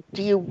pick?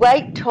 Do you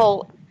wait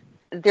till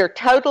they're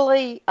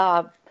totally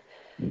ripe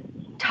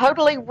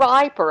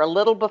or a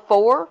little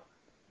before?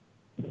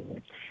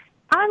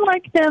 I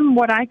like them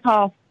what I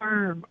call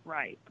firm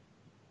ripe.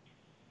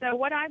 So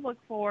what I look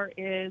for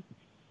is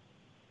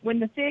when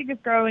the fig is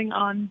growing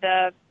on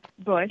the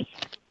bush,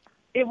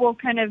 it will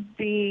kind of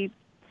be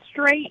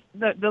straight,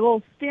 the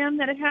little stem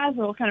that it has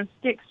will kind of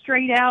stick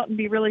straight out and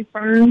be really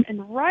firm.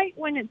 And right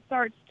when it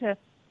starts to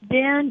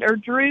bend or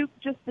droop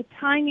just the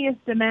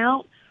tiniest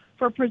amount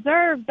for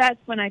preserve,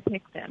 that's when I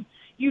pick them.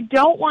 You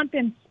don't want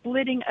them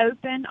splitting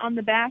open on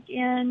the back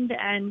end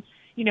and,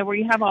 where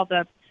you have all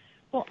the,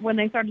 when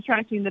they start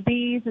attracting the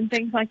bees and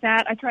things like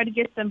that. I try to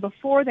get them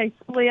before they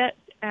split,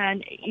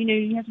 and,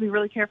 you have to be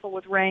really careful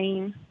with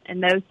rain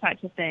and those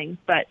types of things.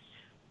 But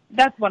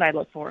that's what I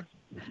look for.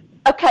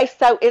 Okay,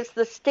 so is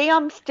the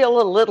stem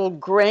still a little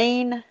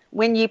green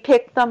when you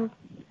pick them?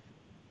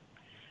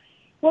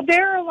 Well,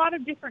 there are a lot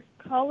of different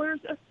colors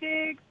of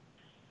figs.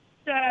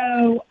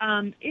 So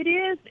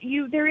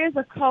there is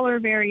a color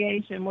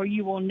variation where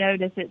you will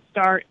notice it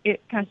kind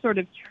of sort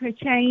of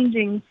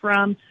changing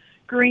from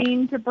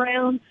green to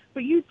brown.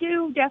 But you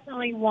do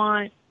definitely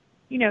want,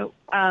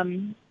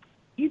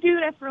 you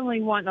do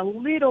definitely want a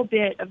little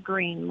bit of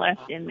green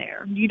left in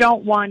there. You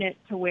don't want it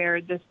to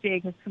where the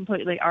fig has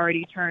completely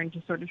already turned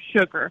to sort of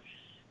sugar,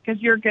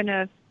 because you're going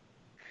to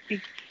be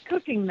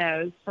cooking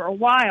those for a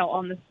while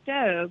on the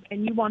stove,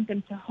 and you want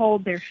them to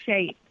hold their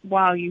shape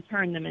while you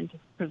turn them into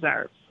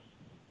preserves.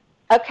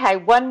 Okay,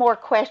 one more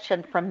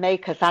question from me,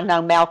 because I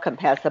know Malcolm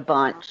has a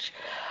bunch.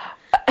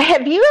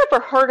 Have you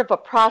ever heard of a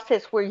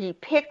process where you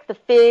pick the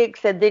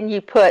figs and then you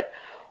put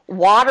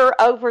water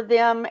over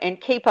them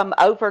and keep them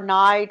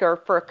overnight or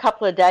for a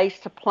couple of days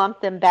to plump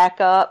them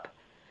back up?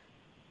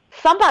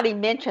 Somebody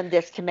mentioned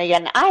this to me,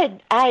 and I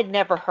had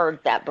never heard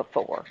that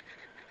before.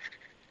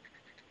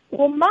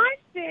 Well, my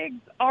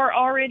figs are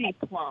already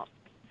plump.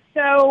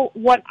 So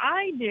what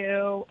I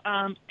do,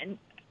 and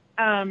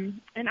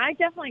I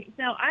definitely,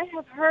 now I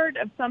have heard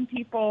of some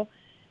people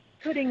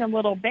putting a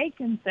little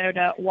baking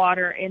soda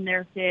water in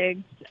their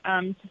figs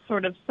to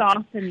sort of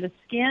soften the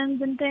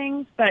skins and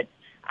things, but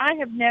I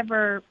have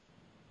never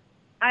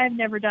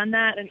done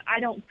that, and I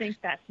don't think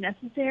that's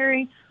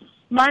necessary.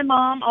 My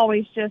mom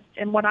always just,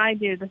 and what I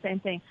do, the same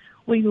thing.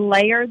 We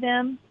layer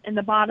them in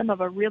the bottom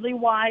of a really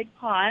wide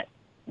pot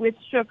with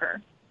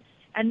sugar,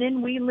 and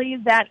then we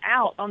leave that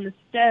out on the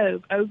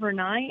stove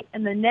overnight,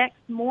 and the next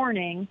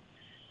morning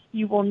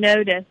you will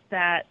notice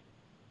that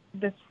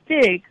the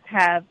figs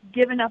have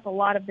given up a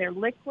lot of their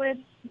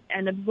liquid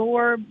and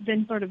absorbed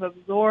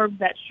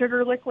that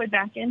sugar liquid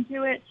back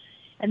into it,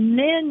 and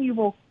then you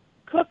will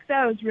cook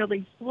those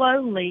really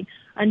slowly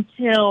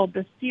until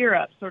the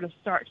syrup sort of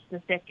starts to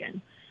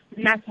thicken.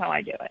 And that's how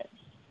I do it.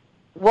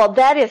 Well,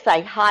 that is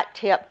a hot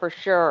tip for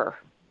sure.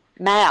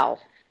 Mal.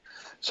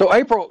 So,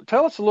 April,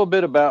 tell us a little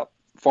bit about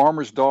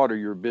Farmer's Daughter,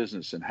 your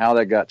business, and how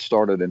that got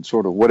started and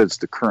sort of what is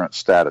the current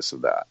status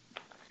of that.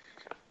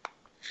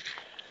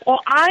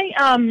 Well,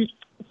 I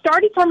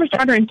started Farmer's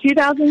Daughter in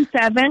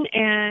 2007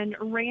 and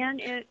ran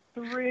it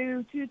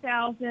through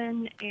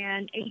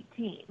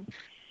 2018.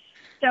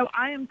 So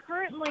I am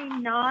currently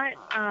not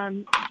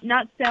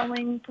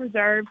selling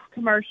preserves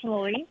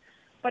commercially,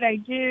 but I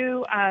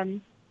do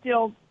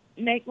still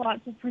make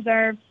lots of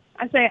preserves.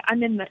 I say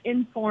I'm in the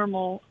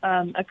informal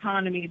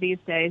economy these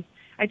days.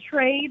 I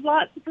trade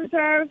lots of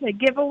preserves. I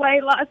give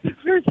away lots of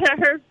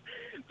preserves,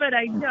 but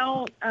I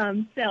don't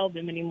sell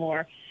them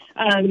anymore.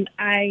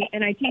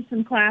 I teach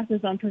some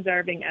classes on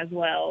preserving as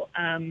well,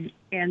 and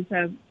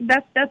so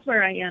that's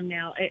where I am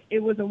now.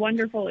 It was a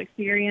wonderful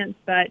experience,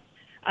 but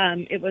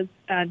it was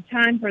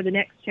time for the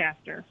next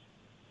chapter.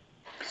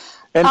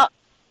 And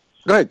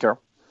go ahead, Carol.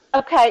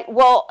 Okay,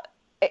 well,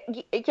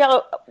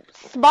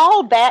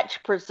 small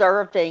batch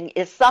preserving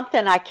is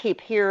something I keep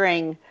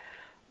hearing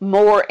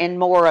more and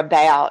more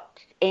about.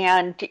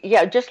 And,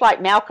 just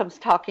like Malcolm's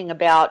talking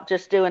about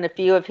just doing a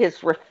few of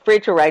his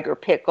refrigerator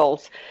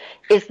pickles,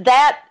 is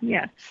that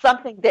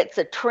something that's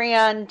a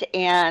trend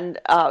and,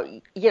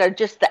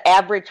 just the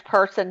average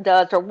person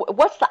does? Or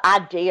what's the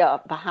idea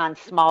behind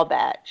small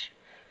batch?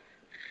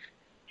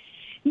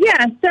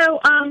 Yeah, so,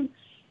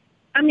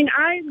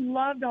 I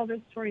loved all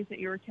those stories that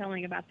you were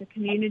telling about the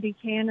community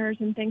canners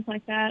and things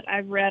like that.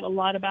 I've read a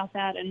lot about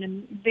that and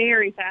am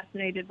very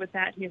fascinated with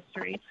that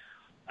history.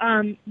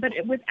 But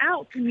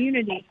without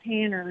community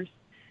tanneries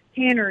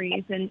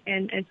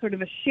and sort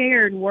of a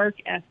shared work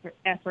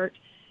effort,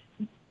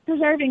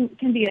 preserving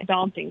can be a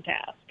daunting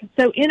task.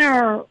 So in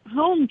our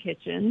home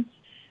kitchens,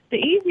 the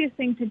easiest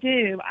thing to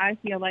do, I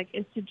feel like,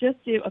 is to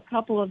just do a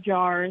couple of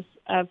jars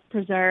of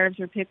preserves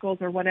or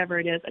pickles or whatever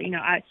it is.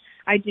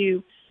 I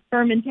do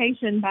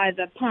fermentation by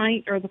the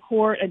pint or the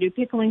quart. I do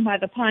pickling by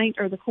the pint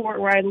or the quart,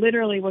 where I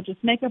literally will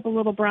just make up a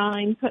little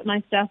brine, put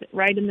my stuff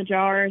right in the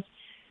jars,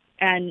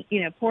 and,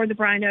 pour the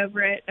brine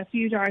over it, a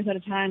few jars at a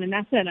time, and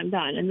that's it, I'm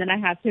done. And then I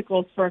have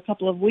pickles for a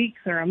couple of weeks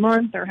or a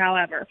month or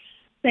however.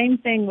 Same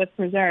thing with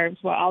preserves,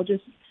 where I'll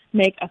just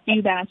make a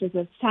few batches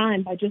at a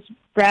time by just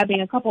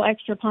grabbing a couple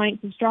extra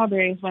pints of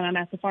strawberries when I'm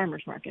at the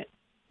farmer's market.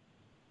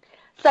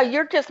 So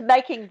you're just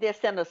making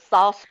this in a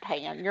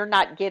saucepan. You're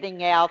not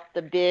getting out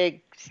the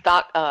big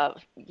stock,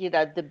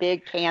 the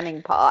big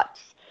canning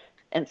pots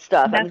and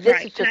stuff. That's this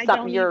right. is just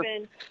something you're...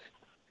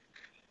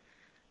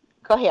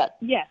 Go ahead.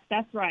 Yes,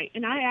 that's right.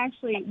 And I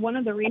actually, one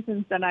of the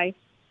reasons that I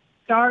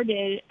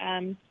started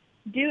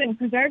doing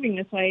preserving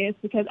this way is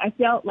because I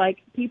felt like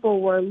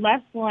people were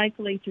less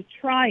likely to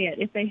try it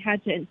if they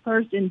had to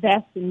first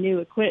invest in new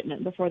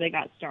equipment before they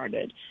got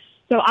started.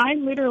 So I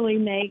literally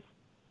make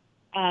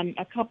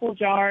a couple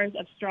jars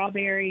of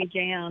strawberry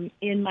jam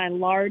in my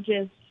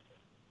largest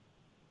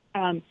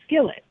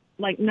skillet,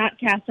 like not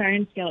cast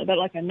iron skillet, but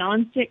like a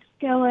nonstick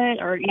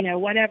skillet or,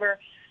 whatever,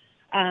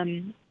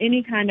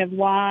 any kind of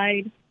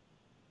wide,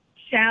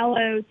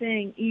 shallow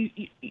thing.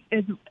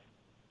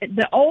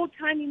 The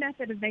old-timey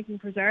method of making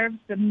preserves,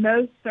 the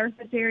most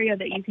surface area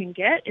that you can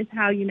get is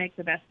how you make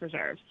the best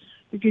preserves,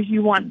 because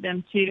you want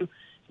them to,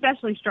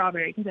 especially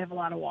strawberry, because they have a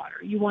lot of water.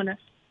 You want to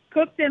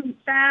cook them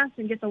fast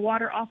and get the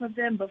water off of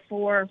them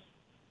before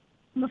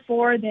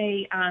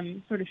they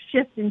sort of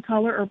shift in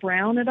color or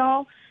brown at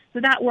all. So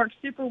that works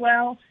super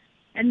well.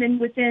 And then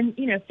within,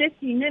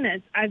 15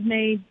 minutes, I've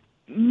made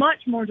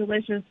much more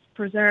delicious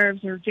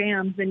preserves or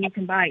jams than you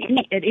can buy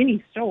at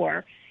any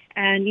store.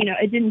 And,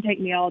 it didn't take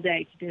me all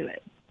day to do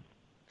it.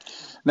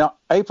 Now,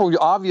 April,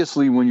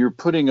 obviously when you're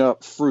putting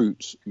up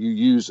fruits, you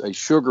use a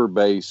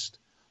sugar-based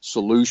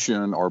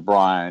solution or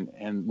brine.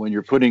 And when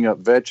you're putting up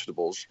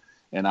vegetables,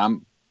 and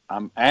I'm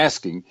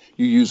asking,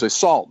 you use a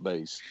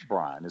salt-based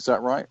brine. Is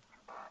that right?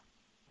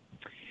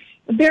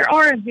 There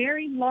are a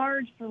very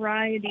large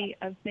variety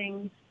of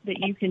things that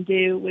you can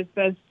do with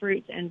both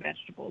fruits and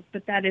vegetables,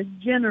 but that is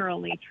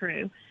generally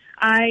true.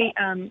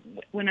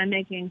 When I'm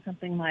making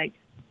something like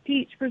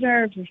peach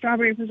preserves or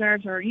strawberry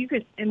preserves, or you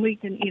could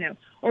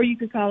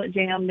call it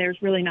jam.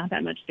 There's really not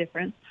that much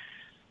difference.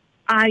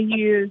 I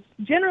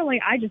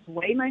just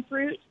weigh my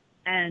fruit,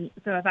 and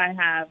so if I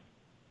have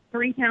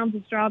 3 pounds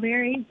of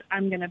strawberries,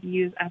 I'm going to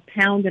use 1.5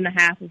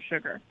 pounds of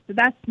sugar. So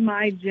that's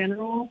my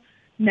general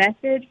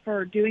method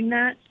for doing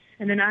that.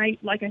 And then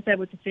like I said,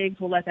 with the figs,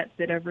 we'll let that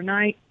sit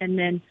overnight and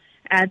then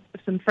add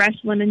some fresh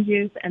lemon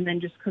juice and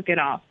then just cook it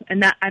off.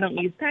 And that I don't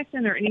use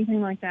pectin or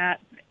anything like that.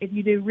 If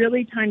you do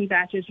really tiny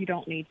batches, you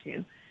don't need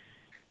to.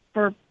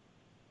 For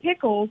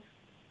pickles,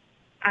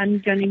 I'm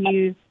going to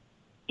use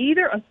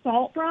either a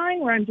salt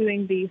brine where I'm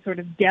doing the sort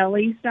of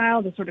deli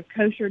style, the sort of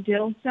kosher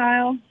dill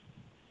style,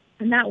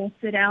 and that will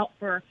sit out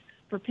for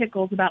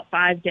pickles about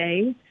 5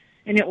 days,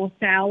 and it will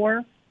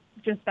sour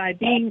just by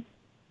being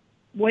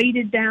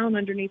weighted down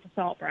underneath the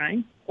salt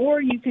brine.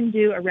 Or you can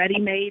do a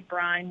ready-made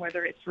brine,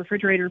 whether it's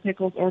refrigerator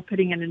pickles or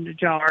putting it in a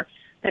jar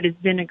that is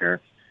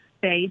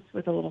vinegar-based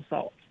with a little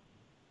salt.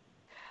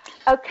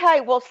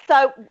 Okay, well,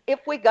 so if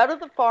we go to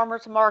the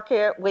farmer's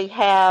market, we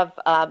have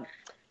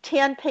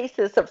 10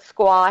 pieces of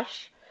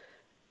squash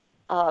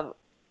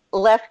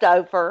left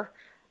over.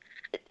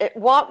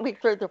 Walk me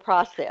through the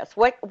process.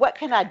 What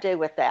can I do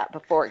with that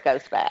before it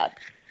goes bad?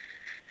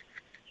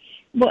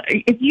 Well,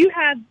 if you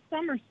have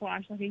summer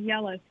squash, like a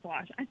yellow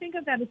squash, I think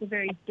of that as a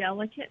very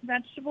delicate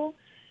vegetable.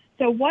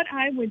 So what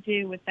I would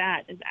do with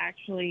that is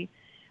actually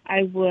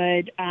I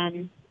would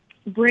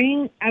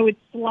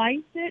slice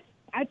it.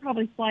 I'd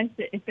probably slice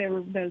it, if there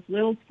were those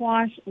little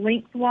squash,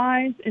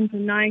 lengthwise into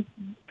nice,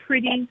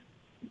 pretty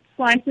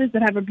slices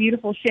that have a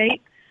beautiful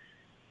shape.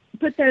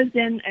 Put those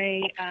in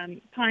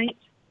a pint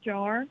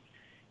jar.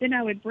 Then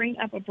I would bring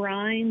up a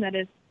brine that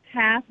is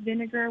half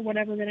vinegar,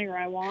 whatever vinegar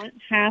I want,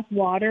 half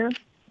water,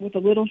 with a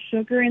little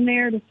sugar in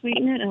there to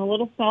sweeten it, and a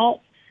little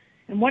salt,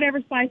 and whatever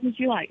spices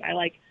you like. I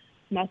like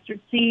mustard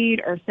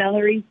seed or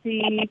celery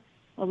seed,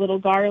 a little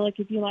garlic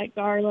if you like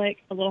garlic,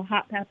 a little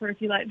hot pepper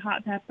if you like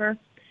hot pepper.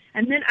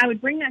 And then I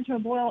would bring that to a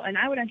boil, and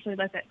I would actually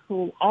let that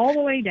cool all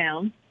the way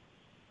down.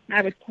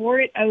 I would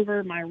pour it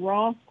over my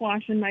raw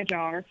squash in my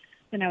jar.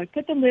 Then I would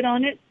put the lid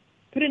on it,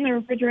 put it in the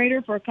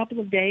refrigerator for a couple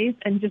of days,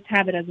 and just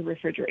have it as a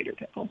refrigerator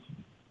pickle.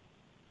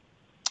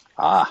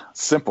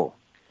 Simple.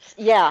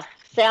 Yeah.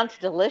 Sounds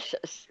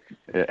delicious.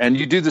 Yeah, and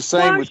you do the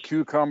same with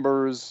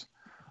cucumbers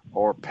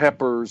or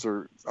peppers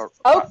or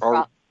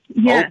okra.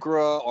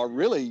 Okra or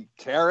really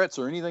carrots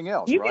or anything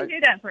else, You right? can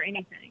do that for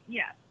anything,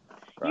 yes.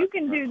 Right, you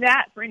can do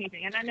that for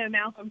anything. And I know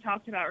Malcolm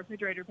talked about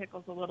refrigerator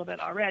pickles a little bit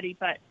already,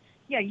 but,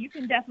 yeah, you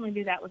can definitely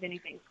do that with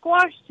anything.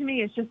 Squash, to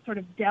me, is just sort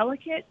of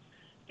delicate.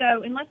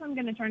 So unless I'm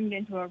going to turn it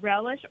into a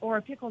relish or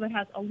a pickle that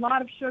has a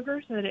lot of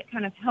sugar so that it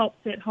kind of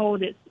helps it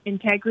hold its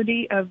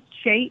integrity of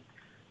shape,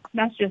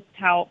 that's just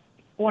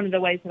one of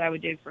the ways that I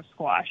would do for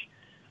squash.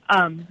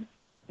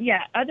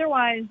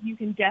 Otherwise you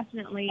can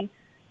definitely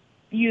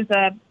use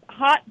a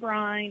hot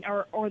brine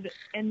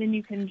and then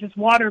you can just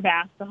water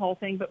bath the whole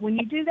thing. But when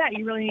you do that,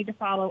 you really need to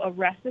follow a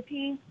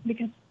recipe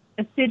because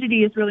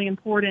acidity is really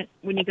important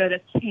when you go to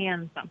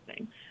can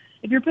something.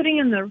 If you're putting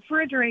it in the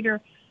refrigerator,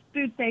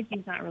 food safety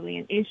is not really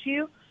an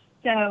issue.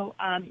 So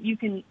you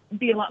can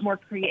be a lot more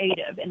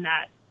creative in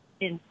that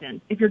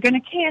instance. If you're going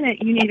to can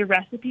it, you need a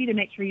recipe to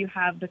make sure you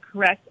have the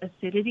correct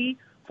acidity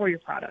for your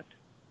product.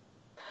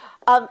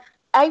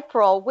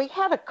 April, we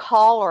had a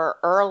caller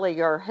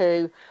earlier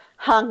who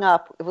hung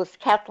up. It was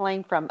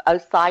Kathleen from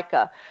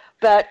Osaka,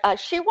 but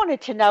she wanted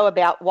to know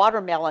about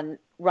watermelon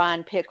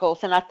rind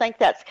pickles, and I think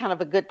that's kind of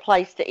a good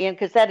place to end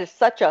because that is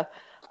such a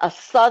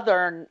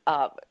southern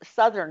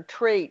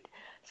treat.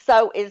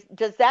 So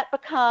does that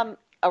become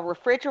a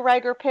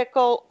refrigerator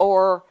pickle,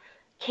 or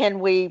can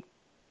we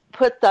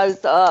put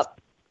those up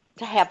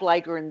to have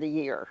later in the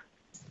year?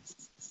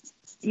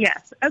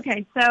 Yes.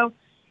 Okay. So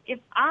if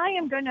I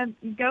am going to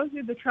go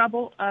through the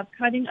trouble of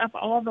cutting up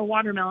all of the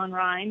watermelon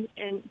rind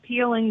and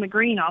peeling the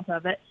green off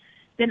of it,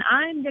 then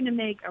I'm going to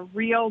make a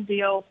real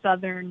deal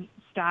Southern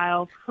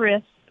style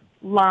crisp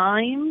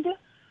limed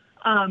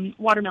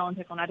watermelon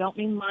pickle. And I don't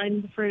mean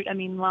lime the fruit. I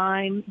mean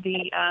lime,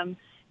 the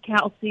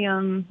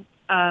calcium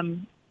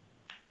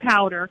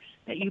powder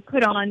that you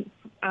put on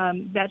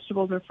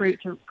vegetables or fruit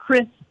to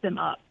crisp them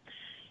up.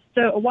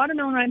 So a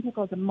watermelon rind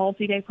pickle is a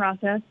multi-day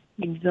process.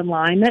 You need to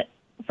lime it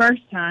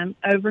first time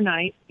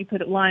overnight. You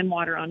put lime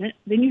water on it.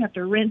 Then you have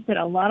to rinse it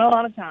a lot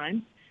of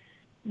times.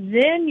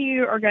 Then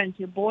you are going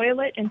to boil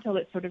it until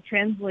it's sort of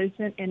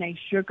translucent in a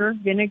sugar,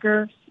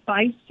 vinegar,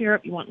 spice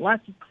syrup. You want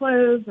lots of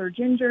cloves or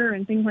ginger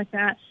and things like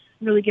that.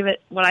 Really give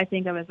it what I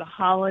think of as a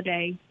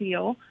holiday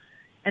feel.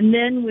 And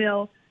then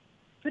we'll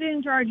put it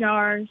into our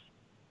jars,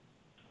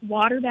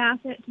 water bath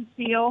it to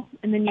seal,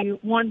 and then you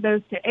want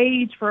those to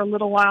age for a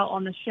little while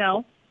on the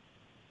shelf.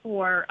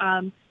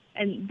 And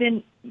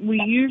then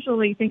we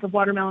usually think of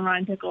watermelon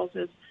rind pickles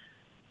as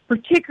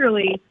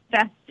particularly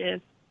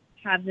festive,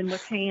 have them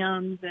with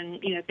hams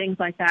and, things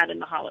like that in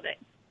the holidays.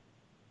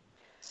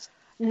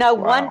 No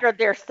wonder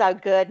they're so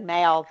good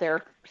now.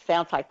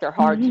 Sounds like they're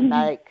hard to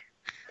make.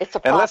 It's a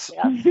process.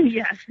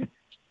 Yes.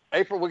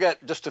 April, we got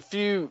just a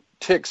few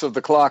ticks of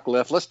the clock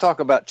left. Let's talk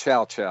about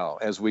chow chow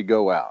as we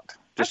go out.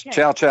 Just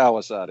chow chow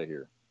us out of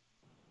here.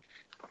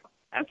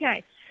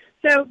 Okay.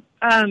 So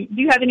do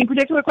you have any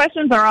particular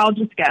questions, or I'll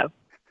just go?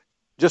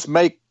 Just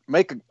make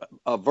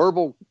a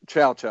verbal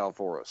chow chow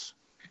for us.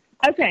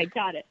 Okay,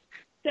 got it.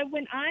 So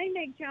when I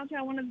make chow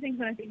chow, one of the things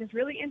that I think is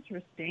really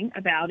interesting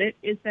about it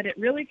is that it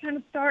really kind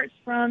of starts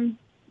from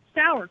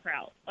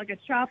sauerkraut, like a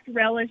chopped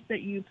relish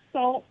that you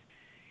salt,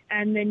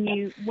 and then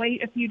you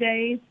wait a few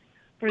days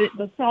for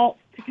the salt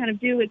to kind of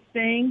do its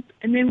thing.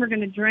 And then we're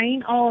going to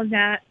drain all of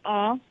that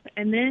off.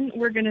 And then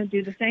we're going to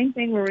do the same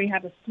thing where we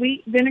have a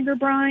sweet vinegar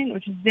brine,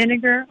 which is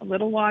vinegar, a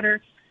little water,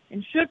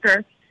 and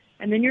sugar.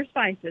 And then your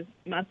spices,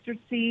 mustard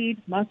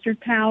seed, mustard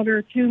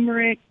powder,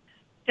 turmeric,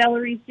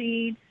 celery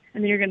seed.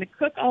 And then you're going to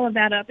cook all of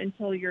that up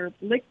until your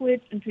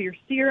liquid, until your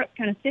syrup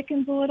kind of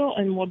thickens a little.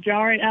 And we'll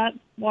jar it up,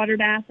 water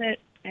bath it,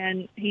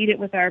 and heat it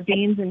with our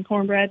beans and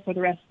cornbread for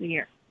the rest of the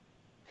year.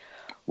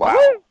 Wow.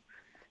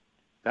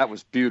 That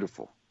was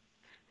beautiful.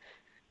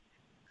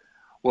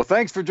 Well,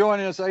 thanks for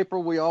joining us,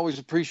 April. We always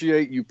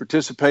appreciate you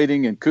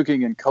participating in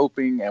Cooking and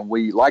Coping, and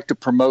we like to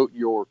promote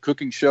your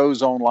cooking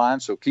shows online,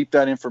 so keep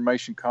that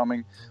information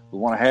coming. We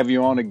want to have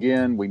you on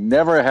again. We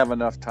never have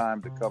enough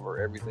time to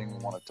cover everything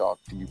we want to talk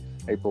to you,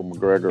 April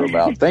McGregor,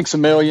 about. Thanks a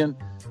million.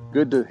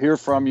 Good to hear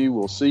from you.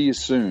 We'll see you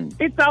soon.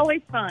 It's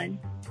always fun.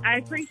 I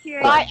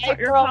appreciate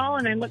your call,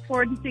 and I look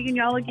forward to seeing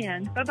y'all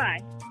again.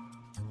 Bye-bye.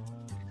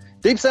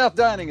 Deep South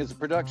Dining is a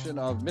production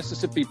of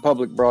Mississippi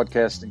Public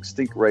Broadcasting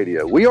Stink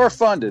Radio. We are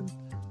funded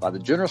by the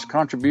generous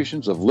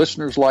contributions of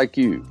listeners like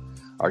you.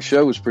 Our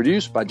show is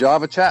produced by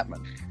Java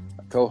Chapman,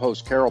 our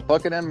co-host Carol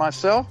Puckett, and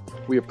myself.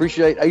 We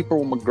appreciate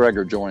April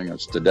McGregor joining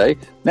us today.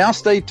 Now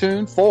stay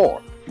tuned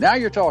for Now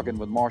You're Talking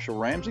with Marshall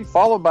Ramsey,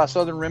 followed by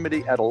Southern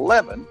Remedy at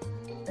 11.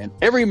 And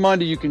every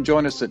Monday you can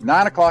join us at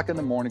 9 o'clock in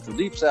the morning for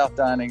Deep South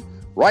Dining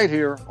right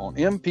here on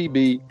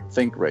MPB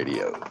Think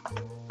Radio.